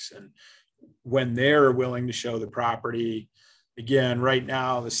works, and when they're willing to show the property. Again, right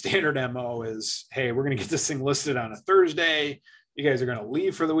now, the standard MO is, hey, we're going to get this thing listed on a Thursday. You guys are going to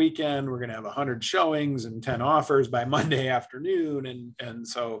leave for the weekend. We're going to have 100 showings and 10 offers by Monday afternoon. And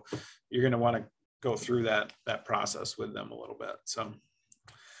so you're going to want to go through that process with them a little bit. So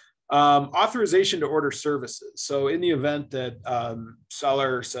authorization to order services. So in the event that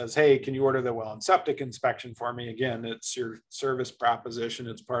seller says, hey, can you order the well and septic inspection for me? Again, it's your service proposition.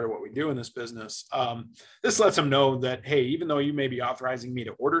 It's part of what we do in this business. This lets them know that, hey, even though you may be authorizing me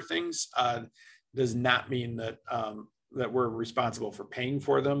to order things, does not mean that that we're responsible for paying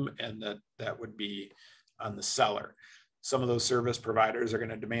for them, and that would be on the seller. Some of those service providers are going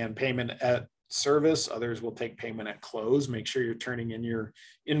to demand payment at service. Others will take payment at close. Make sure you're turning in your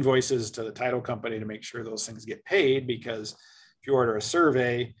invoices to the title company to make sure those things get paid, because if you order a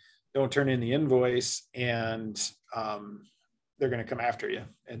survey, don't turn in the invoice and they're going to come after you,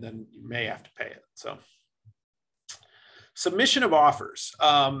 and then you may have to pay it. So submission of offers.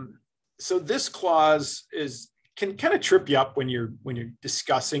 So this clause can kind of trip you up when you're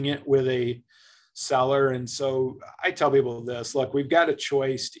discussing it with a seller. And so I tell people this: look, we've got a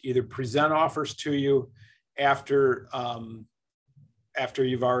choice to either present offers to you after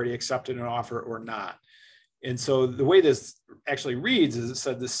you've already accepted an offer or not. And so the way this actually reads is it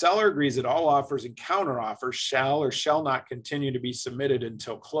said the seller agrees that all offers and counter offers shall or shall not continue to be submitted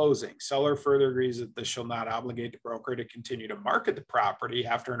until closing. Seller further agrees that this shall not obligate the broker to continue to market the property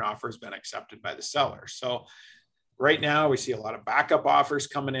after an offer has been accepted by the seller. So right now we see a lot of backup offers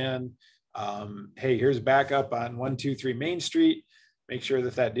coming in. Hey, here's backup on 123 Main Street. Make sure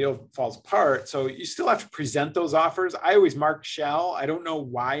that deal falls apart. So you still have to present those offers. I always mark shall. I don't know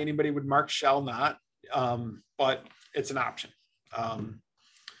why anybody would mark shall not, but it's an option.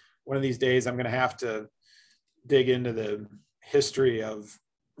 One of these days, I'm going to have to dig into the history of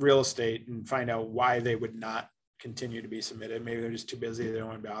real estate and find out why they would not continue to be submitted. Maybe they're just too busy. They don't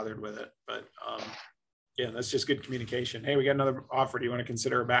want to be bothered with it. But yeah, that's just good communication. Hey, we got another offer. Do you want to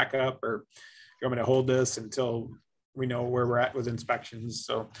consider a backup, or you want me to hold this until we know where we're at with inspections?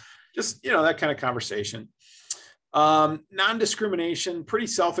 So just, that kind of conversation. Non-discrimination, pretty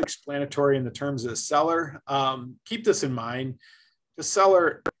self-explanatory in the terms of the seller. Keep this in mind. The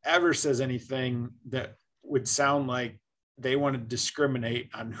seller ever says anything that would sound like they want to discriminate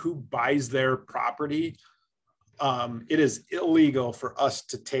on who buys their property, it is illegal for us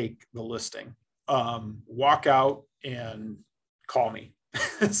to take the listing. Walk out and call me.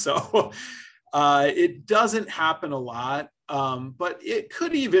 So it doesn't happen a lot, but it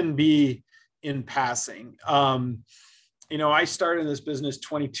could even be in passing. I started this business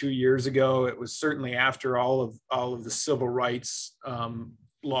 22 years ago. It was certainly after all of the civil rights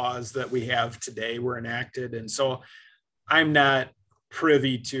laws that we have today were enacted. And so I'm not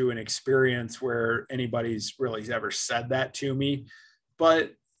privy to an experience where anybody's really ever said that to me.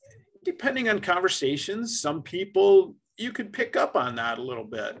 But depending on conversations, some people, you could pick up on that a little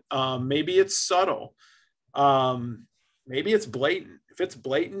bit. Maybe it's subtle. Maybe it's blatant. If it's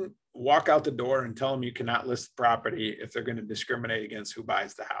blatant, walk out the door and tell them you cannot list the property if they're going to discriminate against who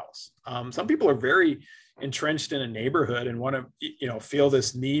buys the house. Some people are very entrenched in a neighborhood and want to, feel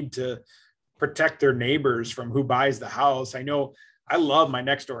this need to protect their neighbors from who buys the house. I know I love my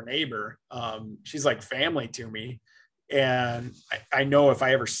next door neighbor. She's like family to me. And I know if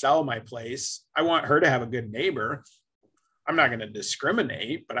I ever sell my place, I want her to have a good neighbor. I'm not going to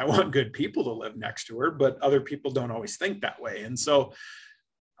discriminate, but I want good people to live next to her. But other people don't always think that way. And so,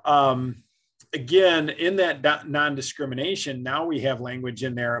 again, in that non-discrimination, now we have language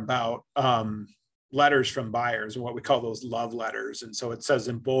in there about letters from buyers and what we call those love letters. And so it says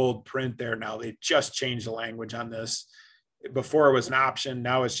in bold print there now, they just changed the language on this. Before it was an option.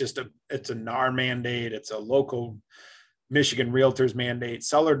 Now it's just it's a NAR mandate. It's a local Michigan realtors mandate.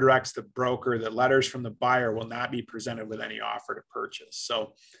 Seller directs the broker that letters from the buyer will not be presented with any offer to purchase.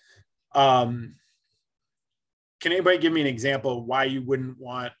 So can anybody give me an example of why you wouldn't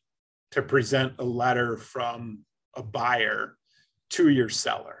want to present a letter from a buyer to your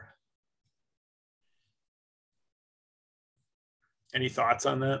seller? Any thoughts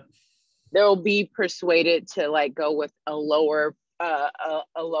on that? They'll be persuaded to like go with a lower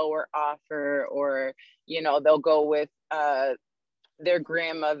offer, or they'll go with their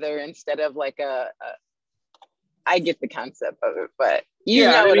grandmother instead of like I get the concept of it, but you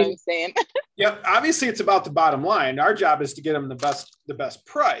know what I'm saying. Yeah, obviously it's about the bottom line. Our job is to get them the best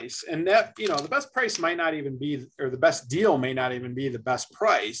price, and that the best price might not even be, or the best deal may not even be the best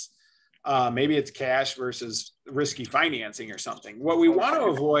price. Maybe it's cash versus risky financing or something. What we want to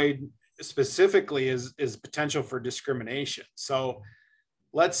avoid specifically is potential for discrimination. So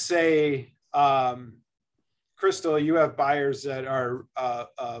let's say, Crystal, you have buyers that are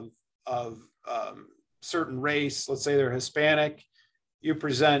of certain race. Let's say they're Hispanic. You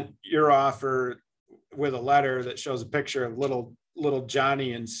present your offer with a letter that shows a picture of little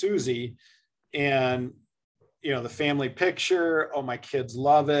Johnny and Susie, and the family picture. Oh, my kids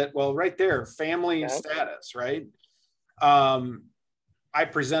love it. Well, right there, family status, right? I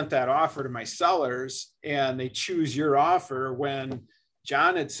present that offer to my sellers, and they choose your offer when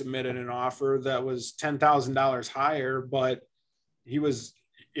John had submitted an offer that was $10,000 higher, but he was,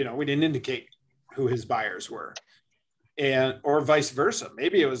 we didn't indicate who his buyers were, or vice versa.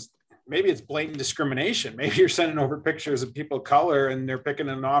 Maybe it's blatant discrimination. Maybe you're sending over pictures of people of color and they're picking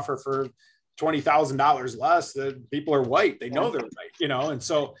an offer for $20,000 less. The people are white. They know they're white, and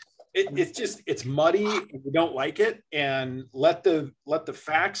so it's muddy. We don't like it, and let the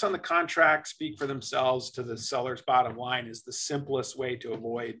facts on the contract speak for themselves to the seller's bottom line is the simplest way to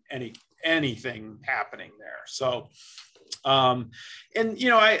avoid anything happening there. So, I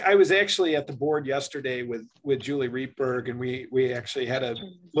was actually at the board yesterday with Julie Rietberg, and we actually had a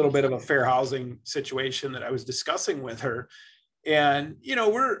little bit of a fair housing situation that I was discussing with her. And,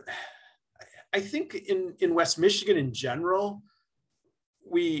 I think in West Michigan in general,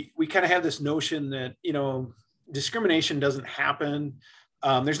 we kind of have this notion that, discrimination doesn't happen.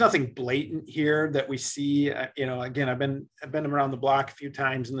 There's nothing blatant here that we see. Again, I've been around the block a few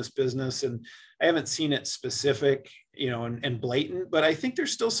times in this business, and I haven't seen it specific, and blatant, but I think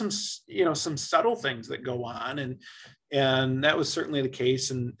there's still some subtle things that go on. And that was certainly the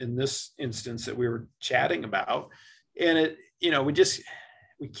case in this instance that we were chatting about. And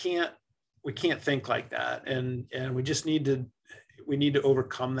we can't think like that. And we just need to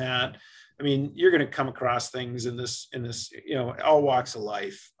overcome that. I mean, you're going to come across things in this, all walks of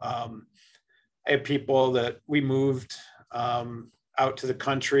life. I have people that we moved out to the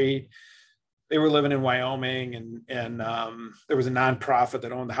country. They were living in Wyoming, and there was a nonprofit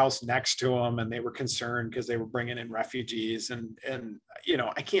that owned the house next to them, and they were concerned because they were bringing in refugees. And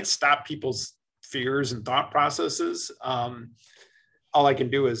I can't stop people's fears and thought processes. All I can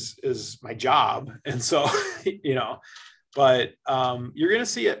do is my job. And so, but you're going to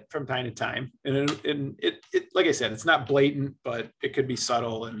see it from time to time. And it, like I said, it's not blatant, but it could be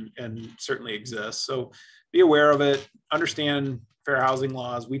subtle and certainly exists. So be aware of it, understand fair housing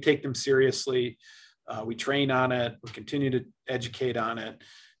laws. We take them seriously. We train on it. We continue to educate on it.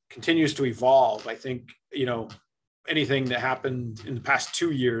 Continues to evolve. I think, anything that happened in the past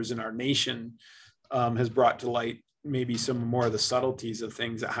 2 years in our nation has brought to light maybe some more of the subtleties of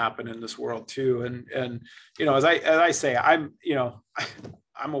things that happen in this world too. And as I say, I'm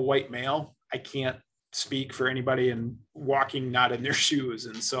a white male. I can't speak for anybody and walking not in their shoes.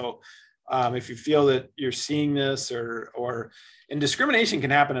 And so if you feel that you're seeing this and discrimination can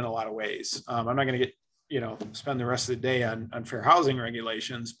happen in a lot of ways. I'm not going to spend the rest of the day on fair housing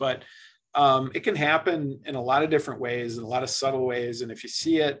regulations, but it can happen in a lot of different ways, in a lot of subtle ways. And if you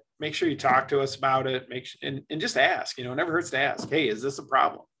see it, make sure you talk to us about it. And just ask. It never hurts to ask. Hey, is this a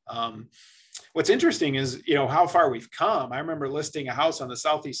problem? What's interesting is, how far we've come. I remember listing a house on the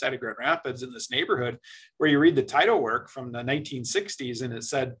southeast side of Grand Rapids in this neighborhood where you read the title work from the 1960s, and it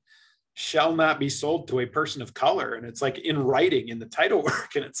said, "Shall not be sold to a person of color." And it's like in writing in the title work,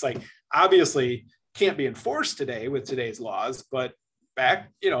 and it's like obviously can't be enforced today with today's laws, but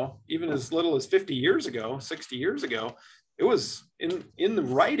back, even as little as 50 years ago, 60 years ago, it was in the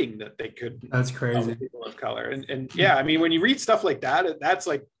writing that they could. That's crazy. People of color. And yeah, I mean, when you read stuff like that, that's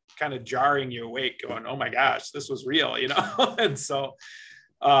like kind of jarring you awake going, oh my gosh, this was real, And so,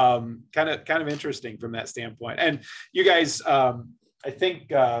 kind of interesting from that standpoint. And you guys, I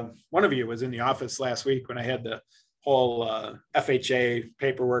think one of you was in the office last week when I had the whole FHA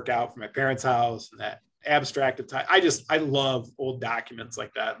paperwork out from my parents' house and that abstracted time. I love old documents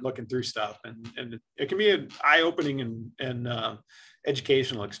like that, looking through stuff, and it can be an eye-opening and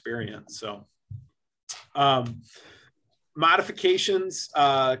educational experience. So modifications,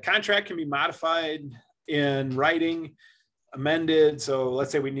 contract can be modified in writing, amended. So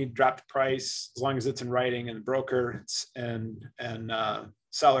let's say we need to drop the price, as long as it's in writing and the broker and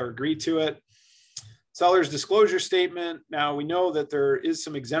seller agree to it. Seller's disclosure statement. Now we know that there is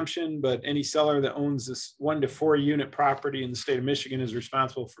some exemption, but any seller that owns this 1 to 4 unit property in the state of Michigan is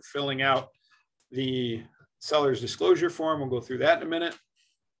responsible for filling out the seller's disclosure form. We'll go through that in a minute.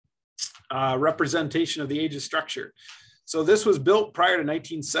 Representation of the age of structure. So this was built prior to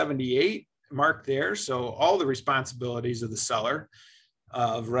 1978, marked there. So all the responsibilities of the seller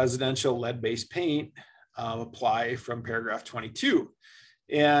of residential lead-based paint apply from paragraph 22.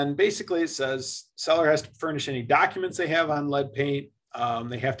 And basically it says seller has to furnish any documents they have on lead paint.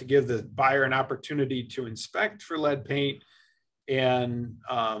 They have to give the buyer an opportunity to inspect for lead paint and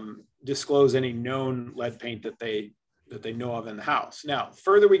disclose any known lead paint that they know of in the house. Now,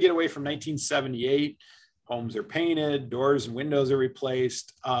 further we get away from 1978, homes are painted, doors and windows are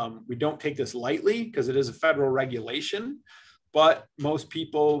replaced. We don't take this lightly because it is a federal regulation, but most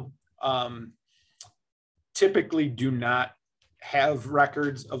people typically do not have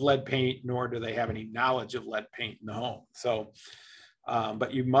records of lead paint, nor do they have any knowledge of lead paint in the home. So,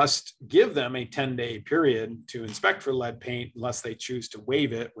 but you must give them a 10-day period to inspect for lead paint unless they choose to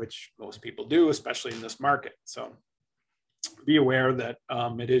waive it, which most people do, especially in this market. So be aware that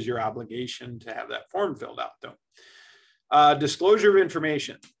it is your obligation to have that form filled out though. Disclosure of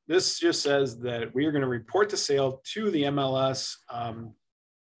information. This just says that we are going to report the sale to the MLS.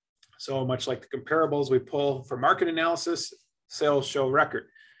 So much like the comparables we pull for market analysis, sales show record.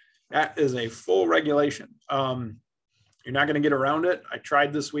 That is a full regulation. You're not going to get around it. I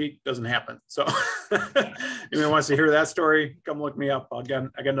tried this week, doesn't happen. So anyone wants to hear that story, come look me up. I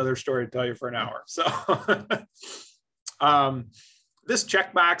got another story to tell you for an hour. So this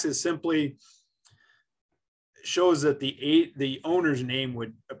checkbox is simply shows that the owner's name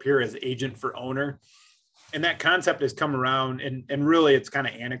would appear as agent for owner. And that concept has come around and really it's kind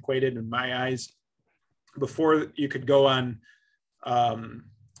of antiquated in my eyes. Before you could go on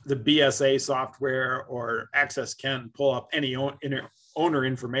the BSA software or Access Ken, pull up any owner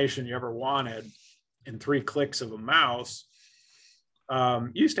information you ever wanted in 3 clicks of a mouse. You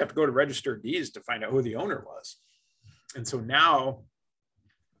used to have to go to register of deeds to find out who the owner was. And so now,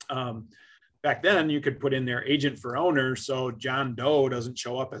 back then you could put in their agent for owner. So John Doe doesn't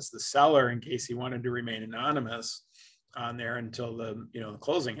show up as the seller in case he wanted to remain anonymous on there until the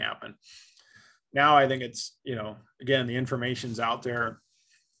closing happened. Now I think it's, again, the information's out there.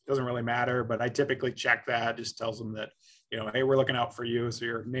 Doesn't really matter, but I typically check that. Just tells them that, hey, we're looking out for you. So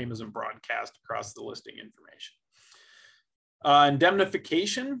your name isn't broadcast across the listing information.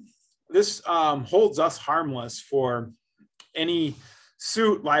 Indemnification. This holds us harmless for any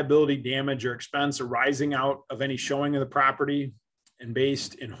suit, liability, damage, or expense arising out of any showing of the property and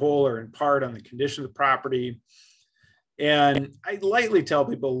based in whole or in part on the condition of the property. And I lightly tell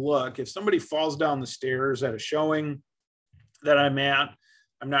people, look, if somebody falls down the stairs at a showing that I'm at,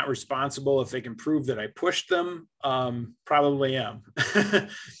 I'm not responsible if they can prove that I pushed them. Probably am.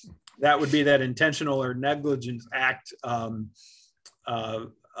 That would be that intentional or negligence act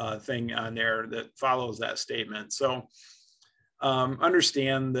thing on there that follows that statement. So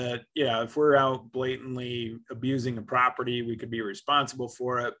understand that, if we're out blatantly abusing a property, we could be responsible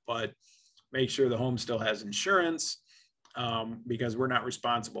for it, but make sure the home still has insurance. Because we're not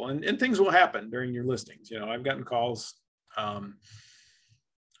responsible and things will happen during your listings. I've gotten calls,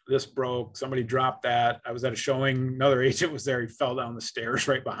 this broke, somebody dropped that. I was at a showing, another agent was there. He fell down the stairs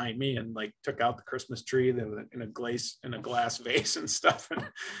right behind me and took out the Christmas tree that was in a glass vase and stuff. And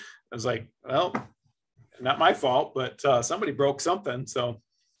I was like, well, not my fault, but somebody broke something. So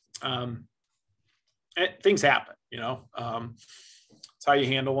things happen, it's how you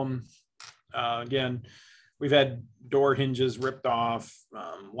handle them. Again, we've had door hinges ripped off,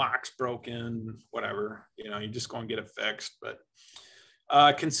 locks broken, whatever, you just go and get it fixed. But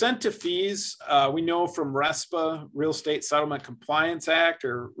consent to fees, we know from RESPA, Real Estate Settlement Compliance Act,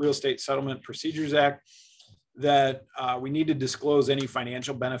 or Real Estate Settlement Procedures Act, that we need to disclose any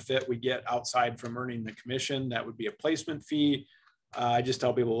financial benefit we get outside from earning the commission. That would be a placement fee. I just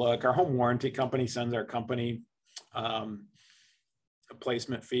tell people, look, our home warranty company sends our company a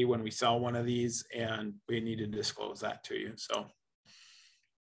placement fee when we sell one of these, and we need to disclose that to you. So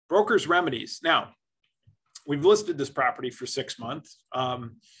broker's remedies. Now, we've listed this property for 6 months.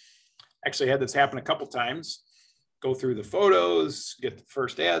 Actually had this happen a couple times. Go through the photos, get the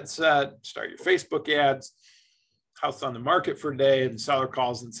first ad set, start your Facebook ads, house on the market for a day, and the seller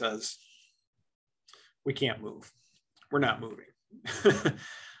calls and says, we can't move. We're not moving.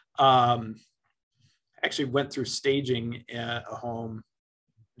 Actually went through staging at a home,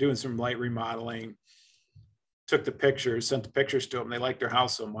 doing some light remodeling, took the pictures, sent the pictures to them. They liked their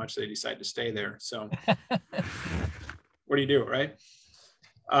house so much, they decided to stay there. So what do you do, right?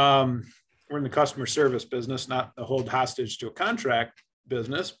 We're in the customer service business, not the hold hostage to a contract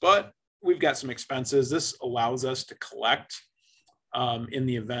business, but we've got some expenses. This allows us to collect in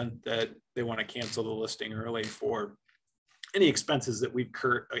the event that they want to cancel the listing early for any expenses that we've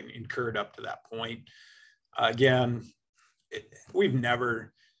incurred up to that point. Again, we've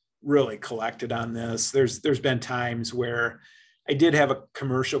never really collected on this. There's been times where I did have a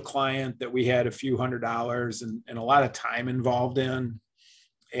commercial client that we had a few $100s and a lot of time involved in.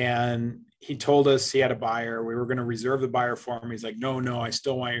 And he told us he had a buyer. We were going to reserve the buyer for him. He's like, no, I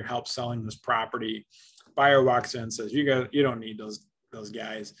still want your help selling this property. Buyer walks in and says, you don't need those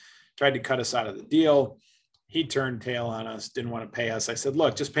guys. Tried to cut us out of the deal. He turned tail on us, didn't want to pay us. I said,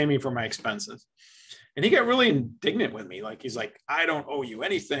 look, just pay me for my expenses. And he got really indignant with me. He's like, I don't owe you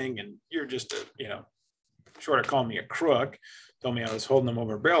anything. And you're just short of calling me a crook, told me I was holding them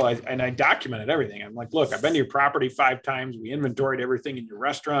over a barrel. And I documented everything. I'm like, look, I've been to your property 5 times. We inventoried everything in your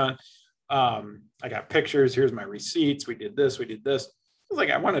restaurant. I got pictures. Here's my receipts. We did this. It was like,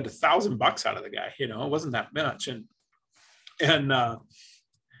 I wanted $1,000 out of the guy. It wasn't that much. And he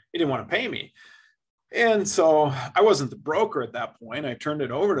didn't want to pay me. And so I wasn't the broker at that point. I turned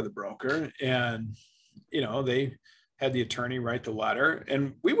it over to the broker, and, they had the attorney write the letter,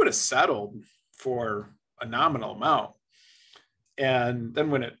 and we would have settled for a nominal amount. And then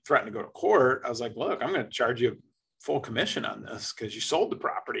when it threatened to go to court, I was like, look, I'm going to charge you full commission on this because you sold the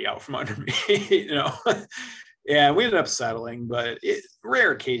property out from under me, And we ended up settling, but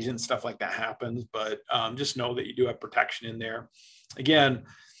rare occasions, stuff like that happens. But just know that you do have protection in there. Again,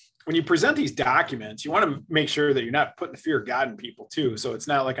 when you present these documents, you want to make sure that you're not putting the fear of God in people too. So it's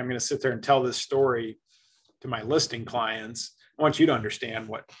not like I'm going to sit there and tell this story to my listing clients. I want you to understand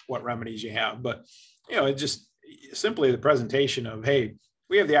what remedies you have. But, it just simply the presentation of, hey,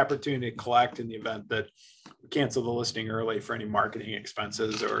 we have the opportunity to collect in the event that we cancel the listing early for any marketing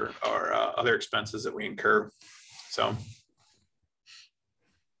expenses or other expenses that we incur. So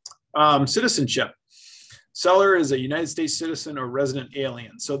citizenship. Seller is a United States citizen or resident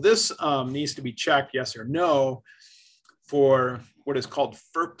alien. So this needs to be checked, yes or no, for what is called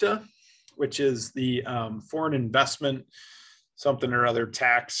FIRPTA, which is the Foreign Investment something or other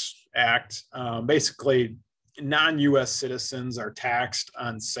tax act. Basically, non-U.S. citizens are taxed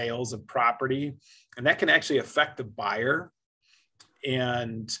on sales of property, and that can actually affect the buyer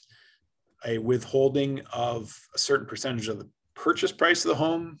and a withholding of a certain percentage of the purchase price of the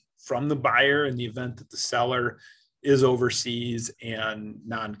home from the buyer in the event that the seller is overseas and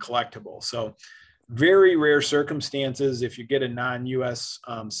non-collectible. So very rare circumstances. If you get a non-U.S.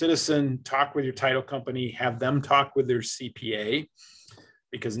 Citizen, talk with your title company, have them talk with their CPA,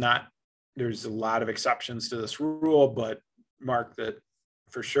 because there's a lot of exceptions to this rule, but mark that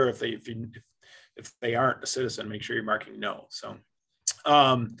for sure. If they aren't a citizen, make sure you're marking no. So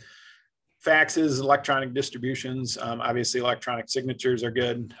faxes, electronic distributions, obviously electronic signatures are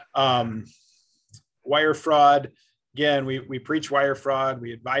good. Wire fraud. Again, we preach wire fraud.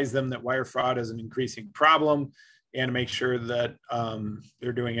 We advise them that wire fraud is an increasing problem, and to make sure that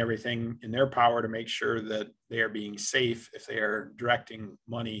they're doing everything in their power to make sure that they are being safe if they are directing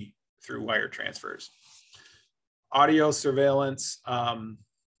money through wire transfers. Audio surveillance.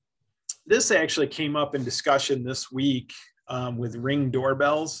 This actually came up in discussion this week with Ring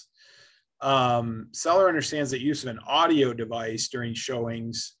doorbells. Seller understands that use of an audio device during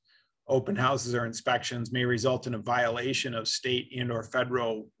showings, open houses, or inspections may result in a violation of state and or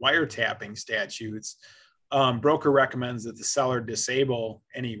federal wiretapping statutes. Broker recommends that the seller disable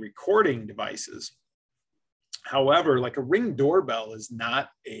any recording devices. However, like a Ring doorbell is not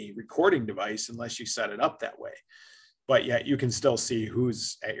a recording device unless you set it up that way, but yet you can still see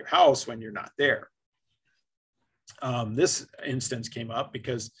who's at your house when you're not there. This instance came up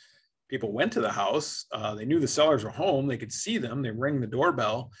because people went to the house, they knew the sellers were home, they could see them, they ring the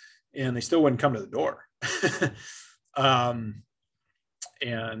doorbell, and they still wouldn't come to the door.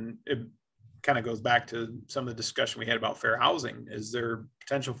 And it kind of goes back to some of the discussion we had about fair housing. Is there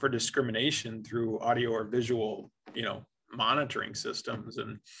potential for discrimination through audio or visual, monitoring systems?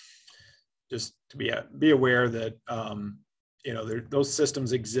 And just to be aware that you know, those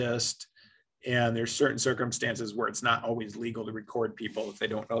systems exist, and there's certain circumstances where it's not always legal to record people if they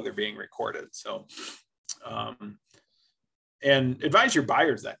don't know they're being recorded. So, and advise your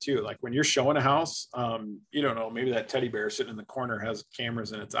buyers that too. Like when you're showing a house, you don't know, maybe that teddy bear sitting in the corner has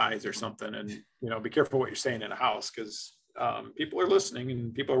cameras in its eyes or something. And, you know, be careful what you're saying in a house, because people are listening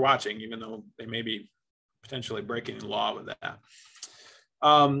and people are watching, even though they may be potentially breaking the law with that.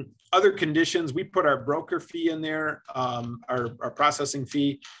 Other conditions, we put our broker fee in there, our processing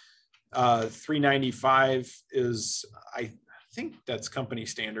fee. $395 is, I think that's company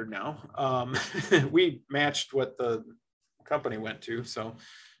standard now. We matched what the company went to, so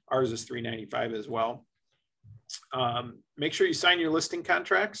ours is $395 as well. Make sure you sign your listing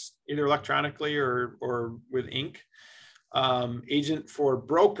contracts either electronically or with ink. Agent for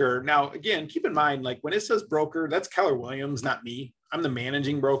broker. Now, again, keep in mind, like when it says broker, that's Keller Williams, not me. I'm the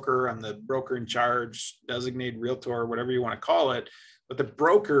managing broker. I'm the broker in charge, designated realtor, whatever you want to call it. But the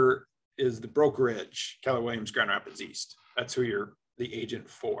broker is the brokerage, Keller Williams, Grand Rapids East. That's who you're the agent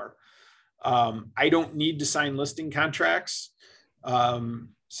for. I don't need to sign listing contracts.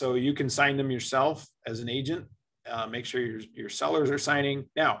 So you can sign them yourself as an agent. Make sure your sellers are signing.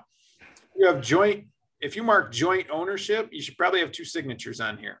 Now, if you mark joint ownership, you should probably have 2 signatures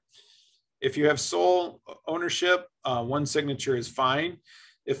on here. If you have sole ownership, 1 signature is fine.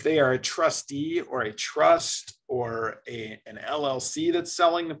 If they are a trustee or a trust or an LLC that's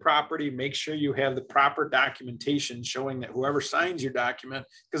selling the property, make sure you have the proper documentation showing that whoever signs your document,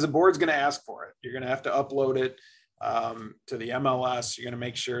 because the board's going to ask for it. You're going to have to upload it to the MLS. You're going to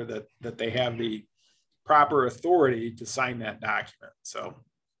make sure that they have the proper authority to sign that document. So,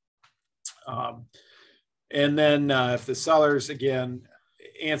 and then if the sellers, again,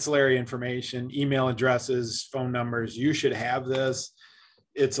 ancillary information, email addresses, phone numbers, you should have this.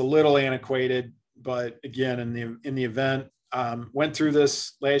 It's a little antiquated, but again, in the event, went through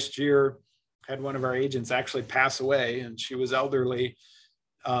this last year, had one of our agents actually pass away, and she was elderly.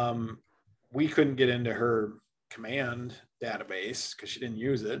 We couldn't get into her command database because she didn't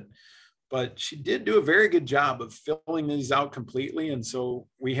use it, but she did do a very good job of filling these out completely. And so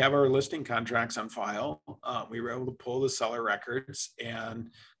we have our listing contracts on file. We were able to pull the seller records, and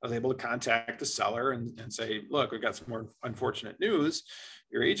I was able to contact the seller and say, look, we've got some more unfortunate news.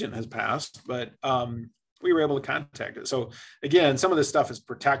 Your agent has passed, but we were able to contact it. So again, some of this stuff is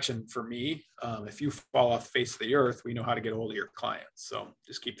protection for me. If you fall off the face of the earth, we know how to get a hold of your clients. So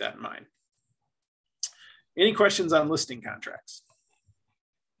just keep that in mind. Any questions on listing contracts?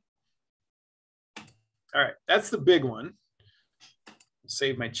 All right, that's the big one.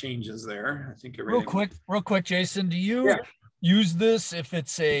 Save my changes there. I think real quick, Jason, do you use this if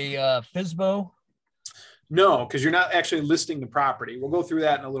it's a FSBO? No, because you're not actually listing the property. We'll go through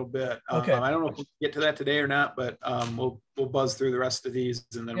that in a little bit. Okay. I don't know if we'll get to that today or not, but we'll buzz through the rest of these,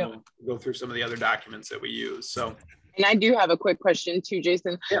 and then we'll go through some of the other documents that we use. So, and I do have a quick question too,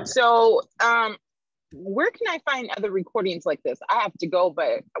 Jason. Yeah. So, where can I find other recordings like this? I have to go,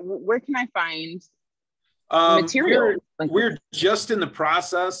 but where can I find material? We're just in the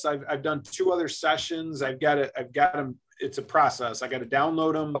process. I've done 2 other sessions. I've got them. It's a process. I got to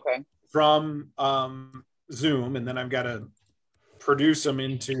download them from Zoom, and then I've got to produce them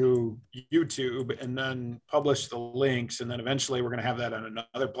into YouTube and then publish the links. And then eventually we're going to have that on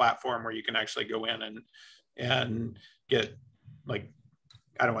another platform where you can actually go in and get, like,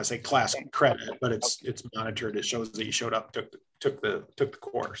 I don't want to say class credit, but it's monitored. It shows that you showed up, took the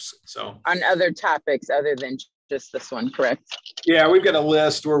course. So on other topics other than just this one, correct? Yeah, we've got a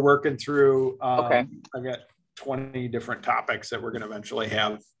list we're working through. Okay. I've got 20 different topics that we're going to eventually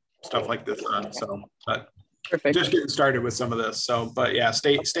have stuff like this on. So, but perfect. Just getting started with some of this. So, but yeah,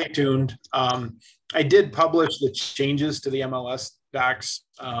 stay tuned. I did publish the changes to the MLS docs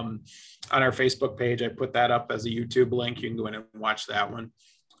on our Facebook page. I put that up as a YouTube link. You can go in and watch that one.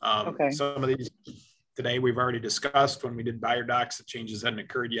 Some of these today we've already discussed. When we did buyer docs, the changes hadn't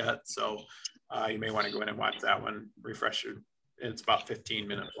occurred yet. So you may want to go in and watch that one, refresh it. It's about 15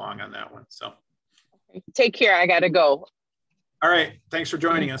 minutes long on that one. So take care. I got to go. All right. Thanks for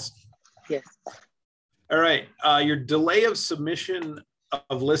joining us. Yes. All right. Your delay of submission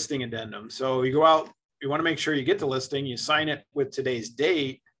of listing addendum. So you go out, you want to make sure you get the listing, you sign it with today's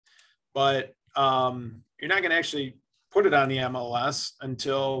date, but you're not going to actually put it on the MLS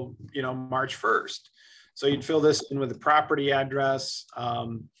until, March 1st. So you'd fill this in with the property address.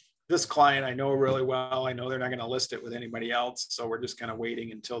 This client I know really well. I know they're not going to list it with anybody else. So we're just kind of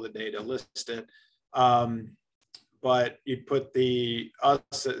waiting until the day to list it. But you'd put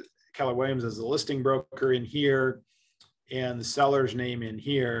us at Keller Williams as the listing broker in here and the seller's name in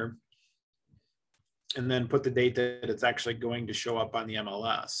here. and then put the date that it's actually going to show up on the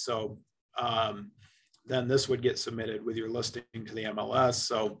MLS. So then this would get submitted with your listing to the MLS.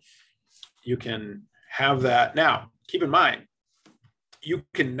 So you can have that. Now, keep in mind, you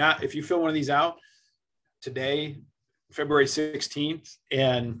cannot, if you fill one of these out today, February 16th,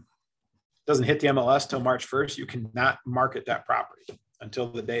 and doesn't hit the MLS till March 1st, you cannot market that property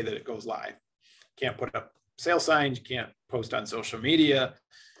until the day that it goes live. Can't put up sale signs, you can't post on social media,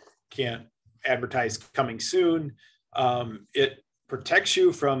 can't advertise coming soon. It protects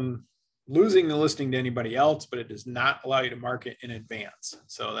you from losing the listing to anybody else, but it does not allow you to market in advance.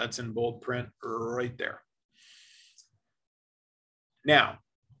 So that's in bold print right there. Now,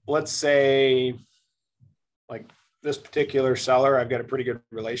 let's say like this particular seller, I've got a pretty good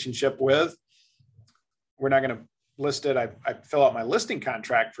relationship with. We're not going to list it. I fill out my listing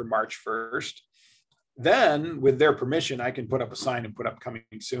contract for March 1st. Then with their permission, I can put up a sign and put up coming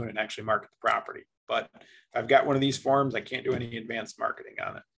soon and actually market the property. But if I've got one of these forms, I can't do any advanced marketing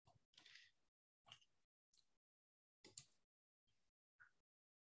on it.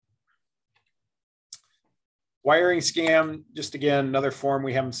 Wiring scam, just again, another form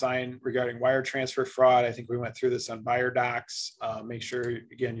we haven't signed regarding wire transfer fraud. I think we went through this on buyer docs. Make sure,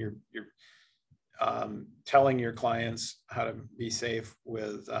 again, you're telling your clients how to be safe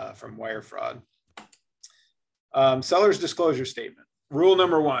with from wire fraud. Seller's disclosure statement. Rule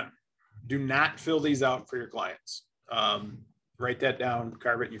number 1, do not fill these out for your clients. Write that down,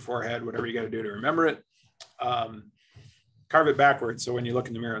 carve it in your forehead, whatever you got to do to remember it. Carve it backwards, so when you look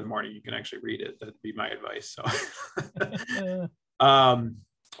in the mirror in the morning, you can actually read it. That'd be my advice. So,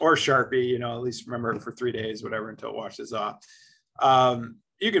 or Sharpie, you know, at least remember it for 3 days, whatever, until it washes off.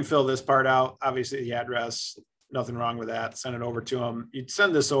 You can fill this part out. Obviously, the address, nothing wrong with that. Send it over to them. You'd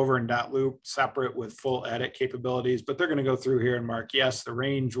send this over in Dotloop, separate with full edit capabilities, but they're going to go through here and mark, yes, the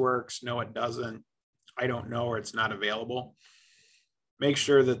range works. No, it doesn't. I don't know, or it's not available. Make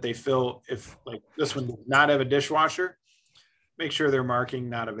sure that they fill, if like this one does not have a dishwasher, make sure they're marking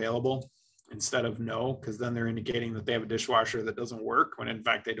not available instead of no, because then they're indicating that they have a dishwasher that doesn't work when in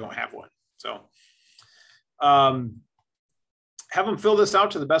fact they don't have one. So have them fill this out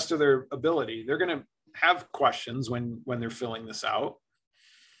to the best of their ability. They're going to have questions when they're filling this out.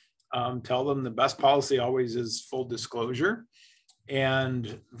 Tell them the best policy always is full disclosure,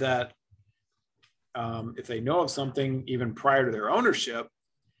 and that if they know of something even prior to their ownership,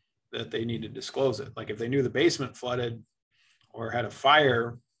 that they need to disclose it. Like if they knew the basement flooded or had a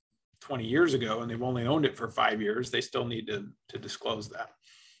fire 20 years ago and they've only owned it for 5 years, they still need to disclose that.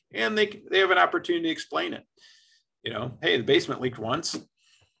 And they have an opportunity to explain it. You know, hey, the basement leaked once.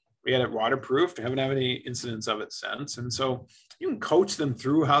 We had it waterproofed. Haven't had any incidents of it since. And so you can coach them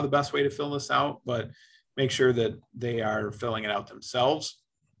through how the best way to fill this out, but make sure that they are filling it out themselves.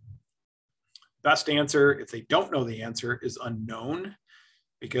 Best answer, if they don't know the answer, is unknown,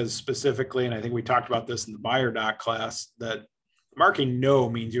 because specifically, and I think we talked about this in the buyer doc class, that marking no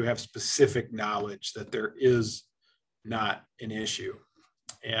means you have specific knowledge that there is not an issue.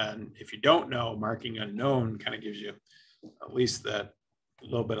 And if you don't know, marking unknown kind of gives you at least that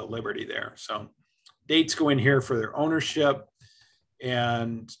little bit of liberty there. So dates go in here for their ownership.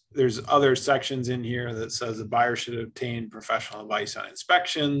 And there's other sections in here that says the buyer should obtain professional advice on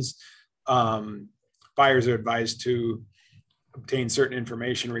inspections. Buyers are advised to obtain certain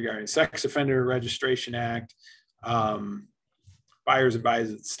information regarding Sex Offender Registration Act. Buyers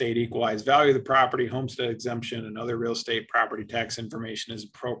advised that the state equalized value of the property, homestead exemption, and other real estate property tax information is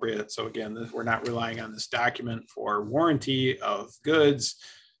appropriate. So again, we're not relying on this document for warranty of goods.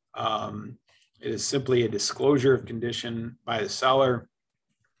 It is simply a disclosure of condition by the seller,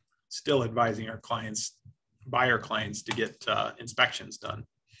 still advising our clients, buyer clients, to get inspections done.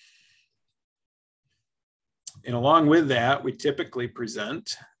 And along with that, we typically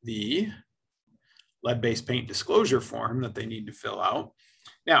present the lead-based paint disclosure form that they need to fill out.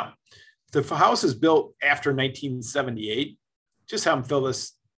 Now, if the house is built after 1978, just have them fill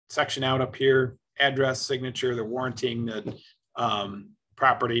this section out up here, address, signature, they're warranting that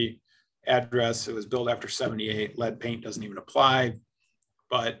property address, it was built after 78, lead paint doesn't even apply.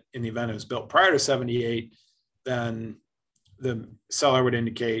 But in the event it was built prior to 78, then the seller would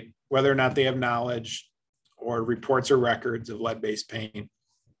indicate whether or not they have knowledge or reports or records of lead-based paint.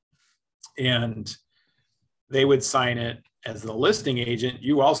 And they would sign it as the listing agent.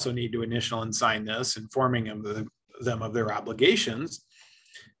 You also need to initial and sign this, informing them of their obligations.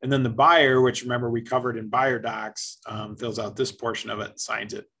 And then the buyer, which remember we covered in buyer docs, fills out this portion of it and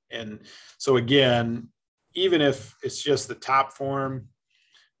signs it. And so again, even if it's just the top form,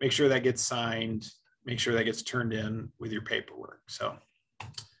 make sure that gets signed, make sure that gets turned in with your paperwork. So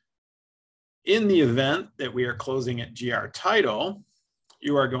In the event that we are closing at GR title,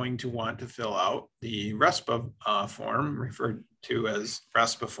 you are going to want to fill out the RESPA form, referred to as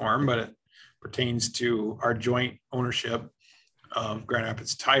RESPA form, but it pertains to our joint ownership of Grand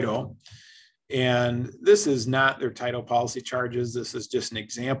Rapids Title. And this is not their title policy charges. This is just an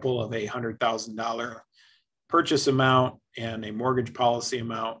example of a $100,000 purchase amount and a mortgage policy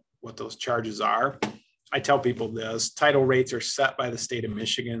amount, what those charges are. I tell people this: title rates are set by the state of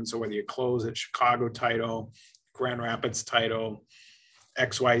Michigan. So whether you close at Chicago Title, Grand Rapids Title,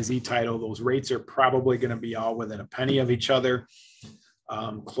 XYZ Title, those rates are probably going to be all within a penny of each other.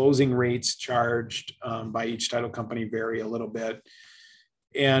 Closing rates charged by each title company vary a little bit.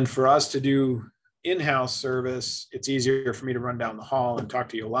 And for us to do in-house service, it's easier for me to run down the hall and talk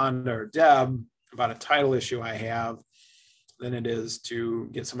to Yolanda or Deb about a title issue I have than it is to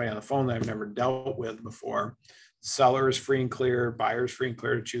get somebody on the phone that I've never dealt with before. Seller is free and clear, buyer is free and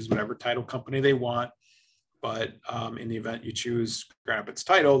clear to choose whatever title company they want. But in the event you choose Grand Rapids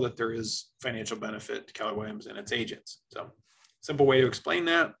Title, that there is financial benefit to Keller Williams and its agents. So simple way to explain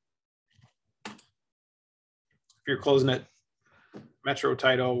that. If you're closing at Metro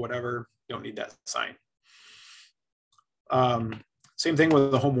Title, whatever, you don't need that sign. Same thing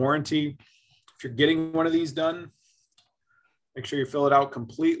with the home warranty. If you're getting one of these done, make sure you fill it out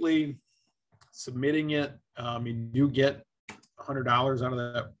completely, submitting it. You do get $100 out of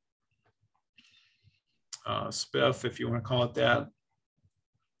that spiff, if you want to call it that.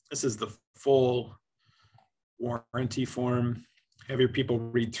 This is the full warranty form. Have your people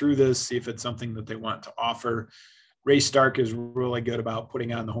read through this, see if it's something that they want to offer. Ray Stark is really good about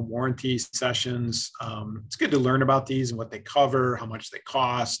putting on the home warranty sessions. It's good to learn about these and what they cover, how much they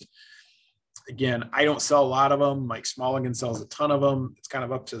cost. Again, I don't sell a lot of them. Mike Smulligan sells a ton of them. It's kind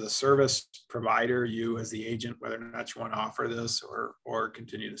of up to the service provider, you as the agent, whether or not you want to offer this or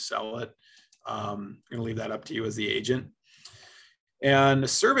continue to sell it. I'm going to leave that up to you as the agent. And the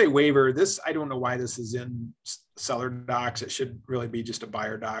survey waiver, this, I don't know why this is in seller docs. It should really be just a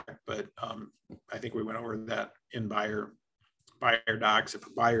buyer doc, but I think we went over that in buyer docs. If a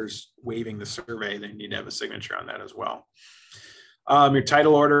buyer's waiving the survey, they need to have a signature on that as well. Your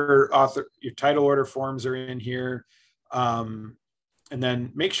title order forms are in here. And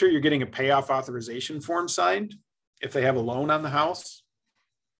then make sure you're getting a payoff authorization form signed if they have a loan on the house,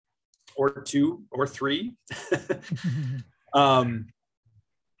 or 2 or 3.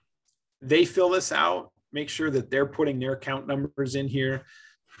 They fill this out, make sure that they're putting their account numbers in here.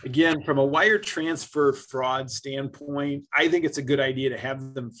 Again, from a wire transfer fraud standpoint, I think it's a good idea to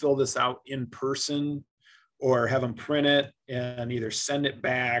have them fill this out in person, or have them print it and either send it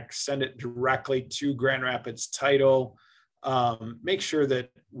back, send it directly to Grand Rapids Title. Make sure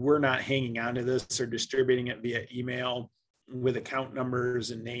that we're not hanging on to this or distributing it via email with account numbers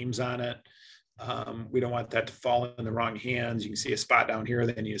and names on it. We don't want that to fall in the wrong hands. You can see a spot down here,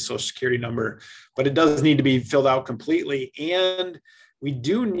 they need a social security number, but it does need to be filled out completely. And we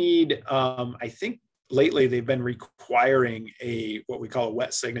do need, I think lately they've been requiring what we call a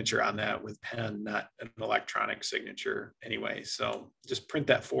wet signature on that with pen, not an electronic signature anyway. So just print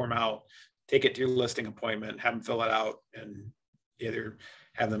that form out, take it to your listing appointment, have them fill it out, and either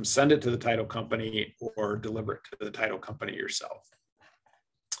have them send it to the title company or deliver it to the title company yourself.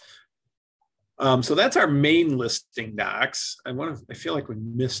 So that's our main listing docs. I feel like we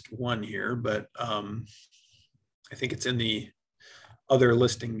missed one here, but I think it's in the other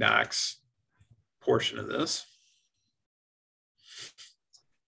listing docs portion of this.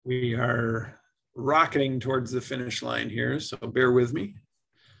 We are rocketing towards the finish line here, so bear with me.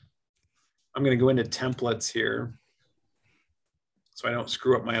 I'm going to go into templates here so I don't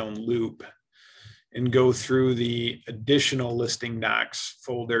screw up my own loop, and go through the additional listing docs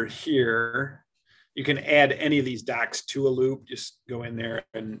folder here. You can add any of these docs to a loop, just go in there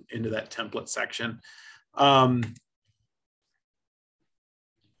and into that template section.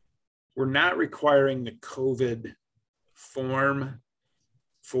 We're not requiring the COVID form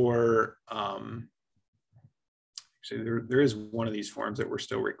for, actually there is one of these forms that we're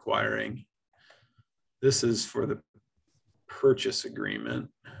still requiring. This is for the purchase agreement.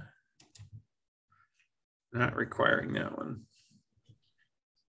 Not requiring that one.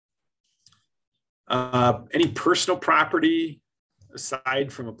 Any personal property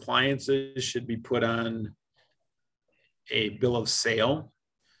aside from appliances should be put on a bill of sale.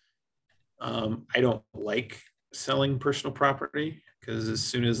 I don't like selling personal property because as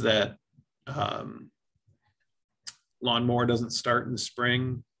soon as that lawnmower doesn't start in the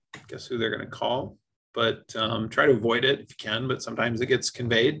spring, guess who they're going to call? But try to avoid it if you can, but sometimes it gets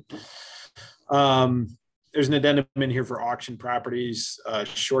conveyed. there's an addendum in here for auction properties,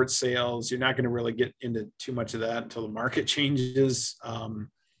 short sales. You're not going to really get into too much of that until the market changes.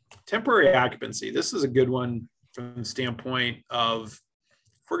 Temporary occupancy. This is a good one from the standpoint of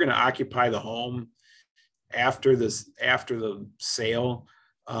if we're going to occupy the home after the sale.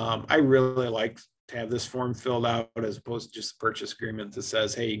 I really like to have this form filled out as opposed to just a purchase agreement that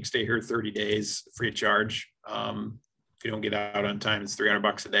says, hey, you can stay here 30 days free of charge. If you don't get out on time, it's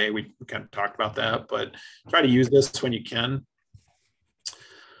 $300 a day. We kind of talked about that, but try to use this when you can.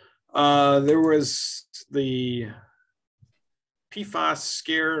 There was the PFAS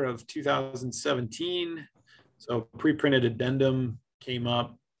scare of 2017. So pre-printed addendum came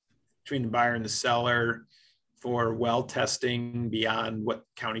up between the buyer and the seller for well testing beyond what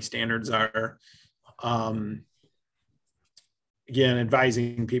county standards are. Again,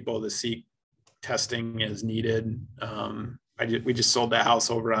 advising people to seek testing as needed. We just sold that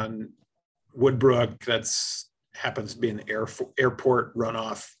house over on Woodbrook. That's happens to be an airport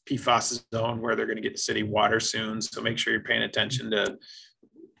runoff PFAS zone where they're going to get city water soon. So make sure you're paying attention to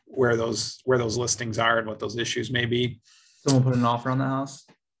where those listings are and what those issues may be. Someone put an offer on the house?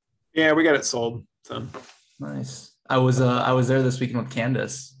 Yeah, we got it sold. So nice. I was there this weekend with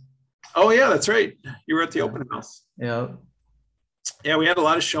Candace. Oh yeah, that's right. You were at the open house. Yeah. Yeah, we had a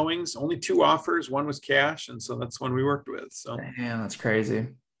lot of showings, only 2 offers. One was cash. And so that's one we worked with. So damn, that's crazy.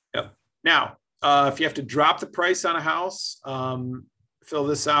 Yep. Now, if you have to drop the price on a house, fill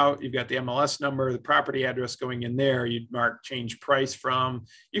this out. You've got the MLS number, the property address going in there. You'd mark change price from.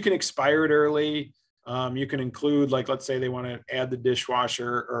 You can expire it early. You can include, like, let's say they want to add the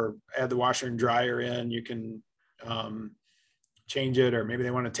dishwasher or add the washer and dryer in. You can change it, or maybe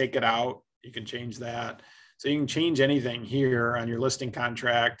they want to take it out. You can change that. So you can change anything here on your listing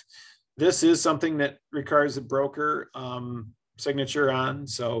contract. This is something that requires a broker signature on.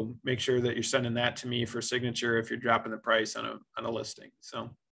 So make sure that you're sending that to me for signature if you're dropping the price on a listing. So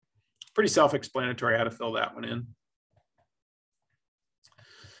pretty self-explanatory how to fill that one in.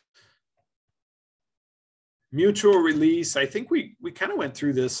 Mutual release. I think we kind of went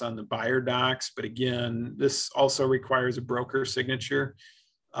through this on the buyer docs, but again, this also requires a broker signature.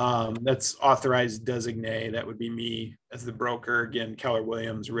 That's authorized designee. That would be me as the broker. Again, Keller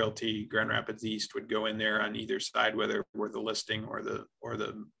Williams Realty, Grand Rapids East would go in there on either side, whether we're the listing or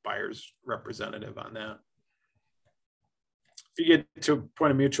the buyer's representative on that. If you get to a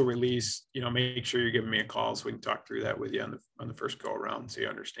point of mutual release, make sure you're giving me a call so we can talk through that with you on the first go around, so you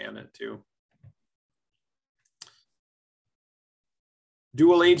understand it too.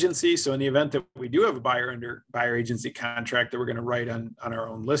 Dual agency. So in the event that we do have a buyer under buyer agency contract that we're going to write on our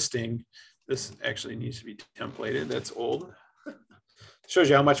own listing, this actually needs to be templated. That's old. Shows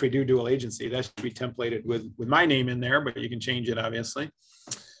you how much we do dual agency. That should be templated with my name in there, but you can change it obviously.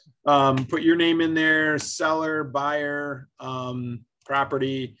 Put your name in there, seller, buyer,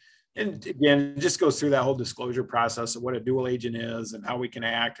 property. And again, it just goes through that whole disclosure process of what a dual agent is and how we can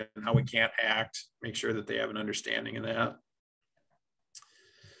act and how we can't act. Make sure that they have an understanding of that.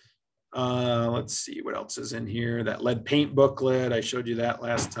 Let's see what else is in here. That lead paint booklet, I showed you that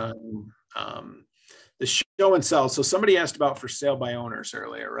last time. The show and sell. So somebody asked about for sale by owners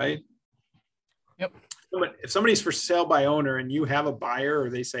earlier, right? Yep. If somebody's for sale by owner and you have a buyer, or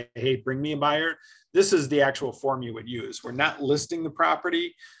they say, hey, bring me a buyer, this is the actual form you would use. We're not listing the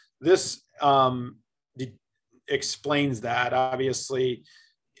property. This explains that. Obviously,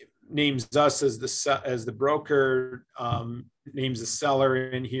 names us as the broker, names the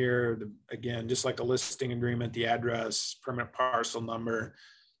seller in here. Again, just like a listing agreement, the address, permanent parcel number,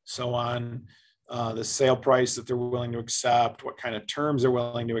 so on. The sale price that they're willing to accept, what kind of terms they're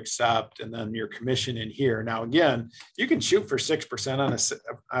willing to accept, and then your commission in here. Now, again, you can shoot for 6% on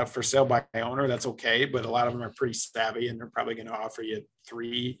a for sale by owner. That's okay, but a lot of them are pretty savvy, and they're probably going to offer you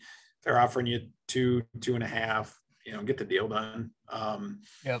 3. They're offering you 2, 2.5. Get the deal done.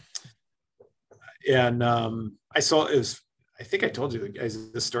 Yep. And I saw it was. I think I told you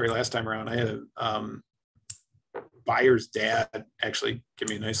guys this story last time around. I had a buyer's dad actually give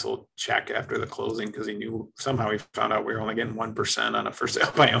me a nice little check after the closing because he knew somehow he found out we were only getting 1% on a for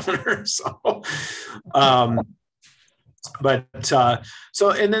sale by owner. So,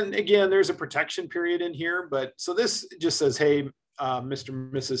 and then again, there's a protection period in here. But so this just says, hey, Mr.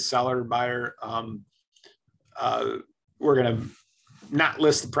 and Mrs. Seller, buyer, we're going to not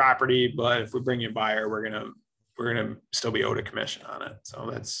list the property, but if we bring you a buyer, we're going to still be owed a commission on it. So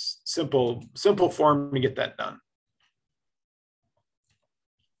that's simple form to get that done.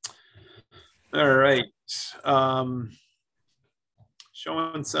 All right. Show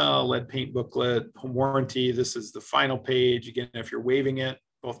and sell, lead paint booklet, home warranty. This is the final page. Again, if you're waiving it,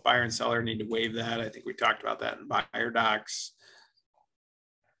 both buyer and seller need to waive that. I think we talked about that in buyer docs.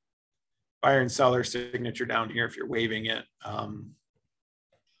 Buyer and seller signature down here if you're waiving it.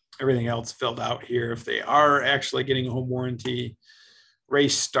 Everything else filled out here if they are actually getting a home warranty. Ray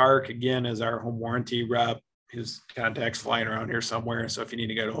Stark, again, is our home warranty rep. His contact's flying around here somewhere. So if you need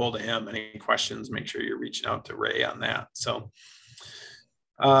to get a hold of him, any questions, make sure you're reaching out to Ray on that. So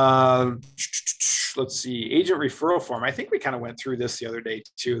let's see, agent referral form. I think we kind of went through this the other day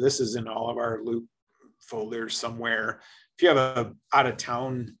too. This is in all of our Loop folders somewhere. If you have a out of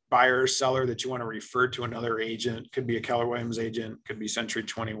town buyer or seller that you want to refer to another agent, could be a Keller Williams agent, could be Century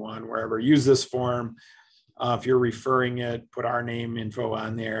 21, wherever, use this form. If you're referring it, put our name info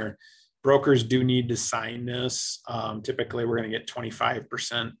on there. Brokers do need to sign this. Typically we're going to get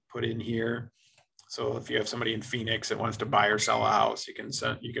 25% put in here. So if you have somebody in Phoenix that wants to buy or sell a house, you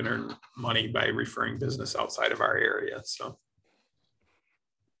can earn money by referring business outside of our area. So.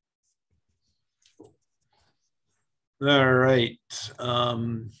 All right.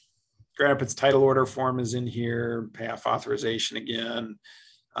 Grand Rapids title order form is in here. Payoff authorization again.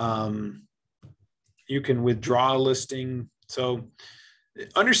 You can withdraw a listing. So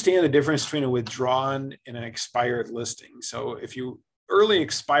understand the difference between a withdrawn and an expired listing. So if you early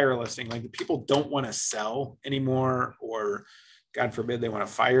expire listing, like the people don't want to sell anymore, or God forbid they want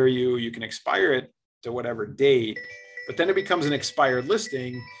to fire you, you can expire it to whatever date, but then it becomes an expired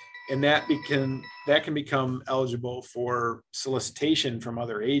listing, and that can become eligible for solicitation from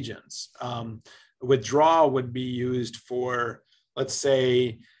other agents. Withdrawal would be used for, let's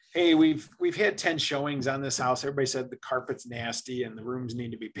say, hey, we've had 10 showings on this house. Everybody said the carpet's nasty and the rooms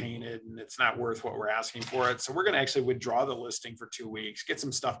need to be painted and it's not worth what we're asking for it. So we're going to actually withdraw the listing for 2 weeks, get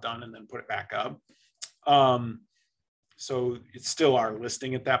some stuff done, and then put it back up. So it's still our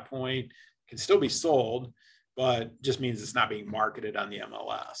listing at that point. It can still be sold, but just means it's not being marketed on the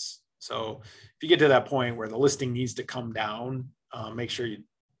MLS. So if you get to that point where the listing needs to come down, make sure you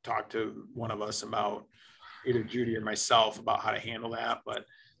talk to one of us about, either Judy or myself, about how to handle that. But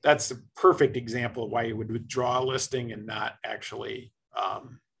that's a perfect example of why you would withdraw a listing and not actually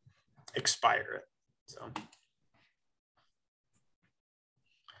expire it. So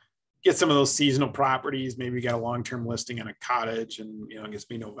get some of those seasonal properties. Maybe you got a long-term listing on a cottage and, it gets to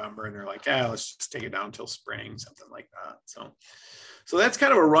be November and they're like, let's just take it down till spring, something like that. So that's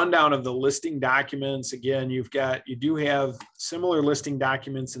kind of a rundown of the listing documents. Again, you do have similar listing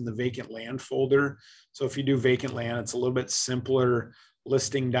documents in the vacant land folder. So if you do vacant land, it's a little bit simpler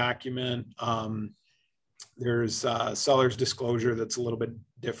listing document. There's seller's disclosure that's a little bit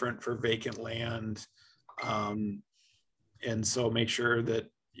different for vacant land. And so make sure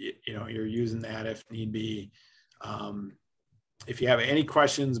that you're using that if need be. If you have any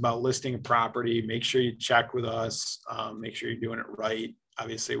questions about listing a property, make sure you check with us. Make sure you're doing it right.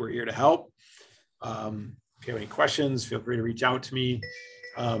 Obviously, we're here to help. If you have any questions, feel free to reach out to me.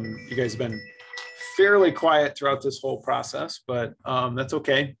 You guys have been fairly quiet throughout this whole process, but that's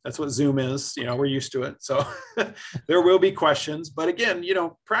okay. That's what Zoom is. We're used to it. So there will be questions. But again,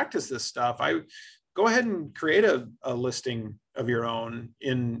 practice this stuff. I go ahead and create a listing of your own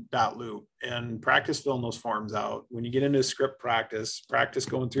in Dotloop and practice filling those forms out. When you get into script practice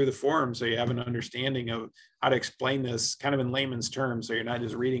going through the forms so you have an understanding of how to explain this kind of in layman's terms, so you're not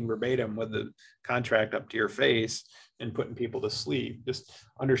just reading verbatim with the contract up to your face and putting people to sleep. Just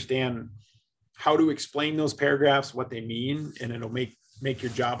understand how to explain those paragraphs, what they mean, and it'll make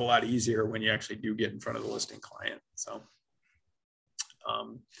your job a lot easier when you actually do get in front of the listing client. So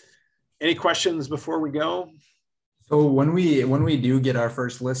any questions before we go? So when we do get our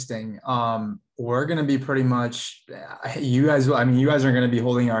first listing, we're going to be pretty much, you guys are going to be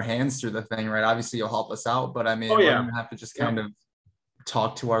holding our hands through the thing, right? Obviously you'll help us out, but we're going to have to just kind of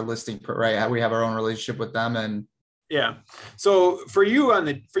talk to our listing, right? We have our own relationship with them. And yeah. So for you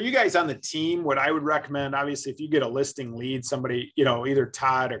guys on the team, what I would recommend, obviously, if you get a listing lead, somebody, either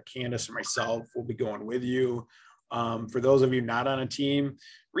Todd or Candace or myself will be going with you. For those of you not on a team,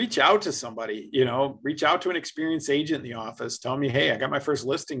 reach out to somebody, reach out to an experienced agent in the office. Tell me, hey, I got my first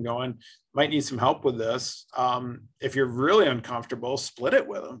listing going, might need some help with this. If you're really uncomfortable, split it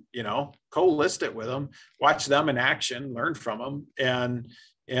with them, co-list it with them, watch them in action, learn from them, and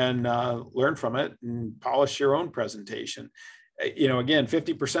learn from it and polish your own presentation. Again,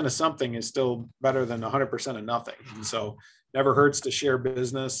 50% of something is still better than 100% of nothing. And so never hurts to share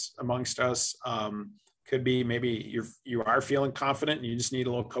business amongst us. Could be maybe you are feeling confident and you just need a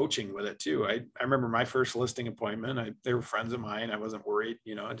little coaching with it too. I remember my first listing appointment, they were friends of mine. I wasn't worried,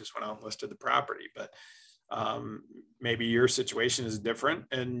 I just went out and listed the property, but maybe your situation is different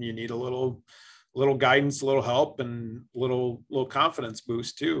and you need a little little guidance, a little help, and little confidence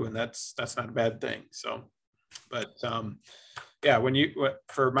boost too. And that's not a bad thing. So, but yeah,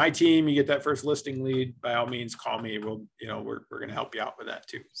 for my team, you get that first listing lead, by all means, call me. We'll, we're going to help you out with that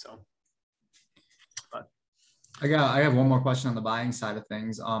too. So, but I have one more question on the buying side of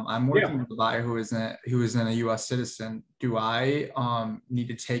things. I'm working with a buyer who is a U.S. citizen. Do I need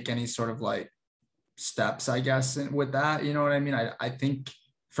to take any sort of like steps, I guess, with that? You know what I mean? I think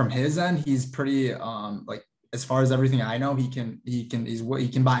from his end, he's pretty like, as far as everything I know, he can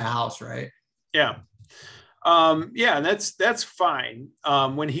buy a house, right? Yeah. Yeah, and that's fine.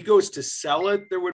 When he goes to sell it, there would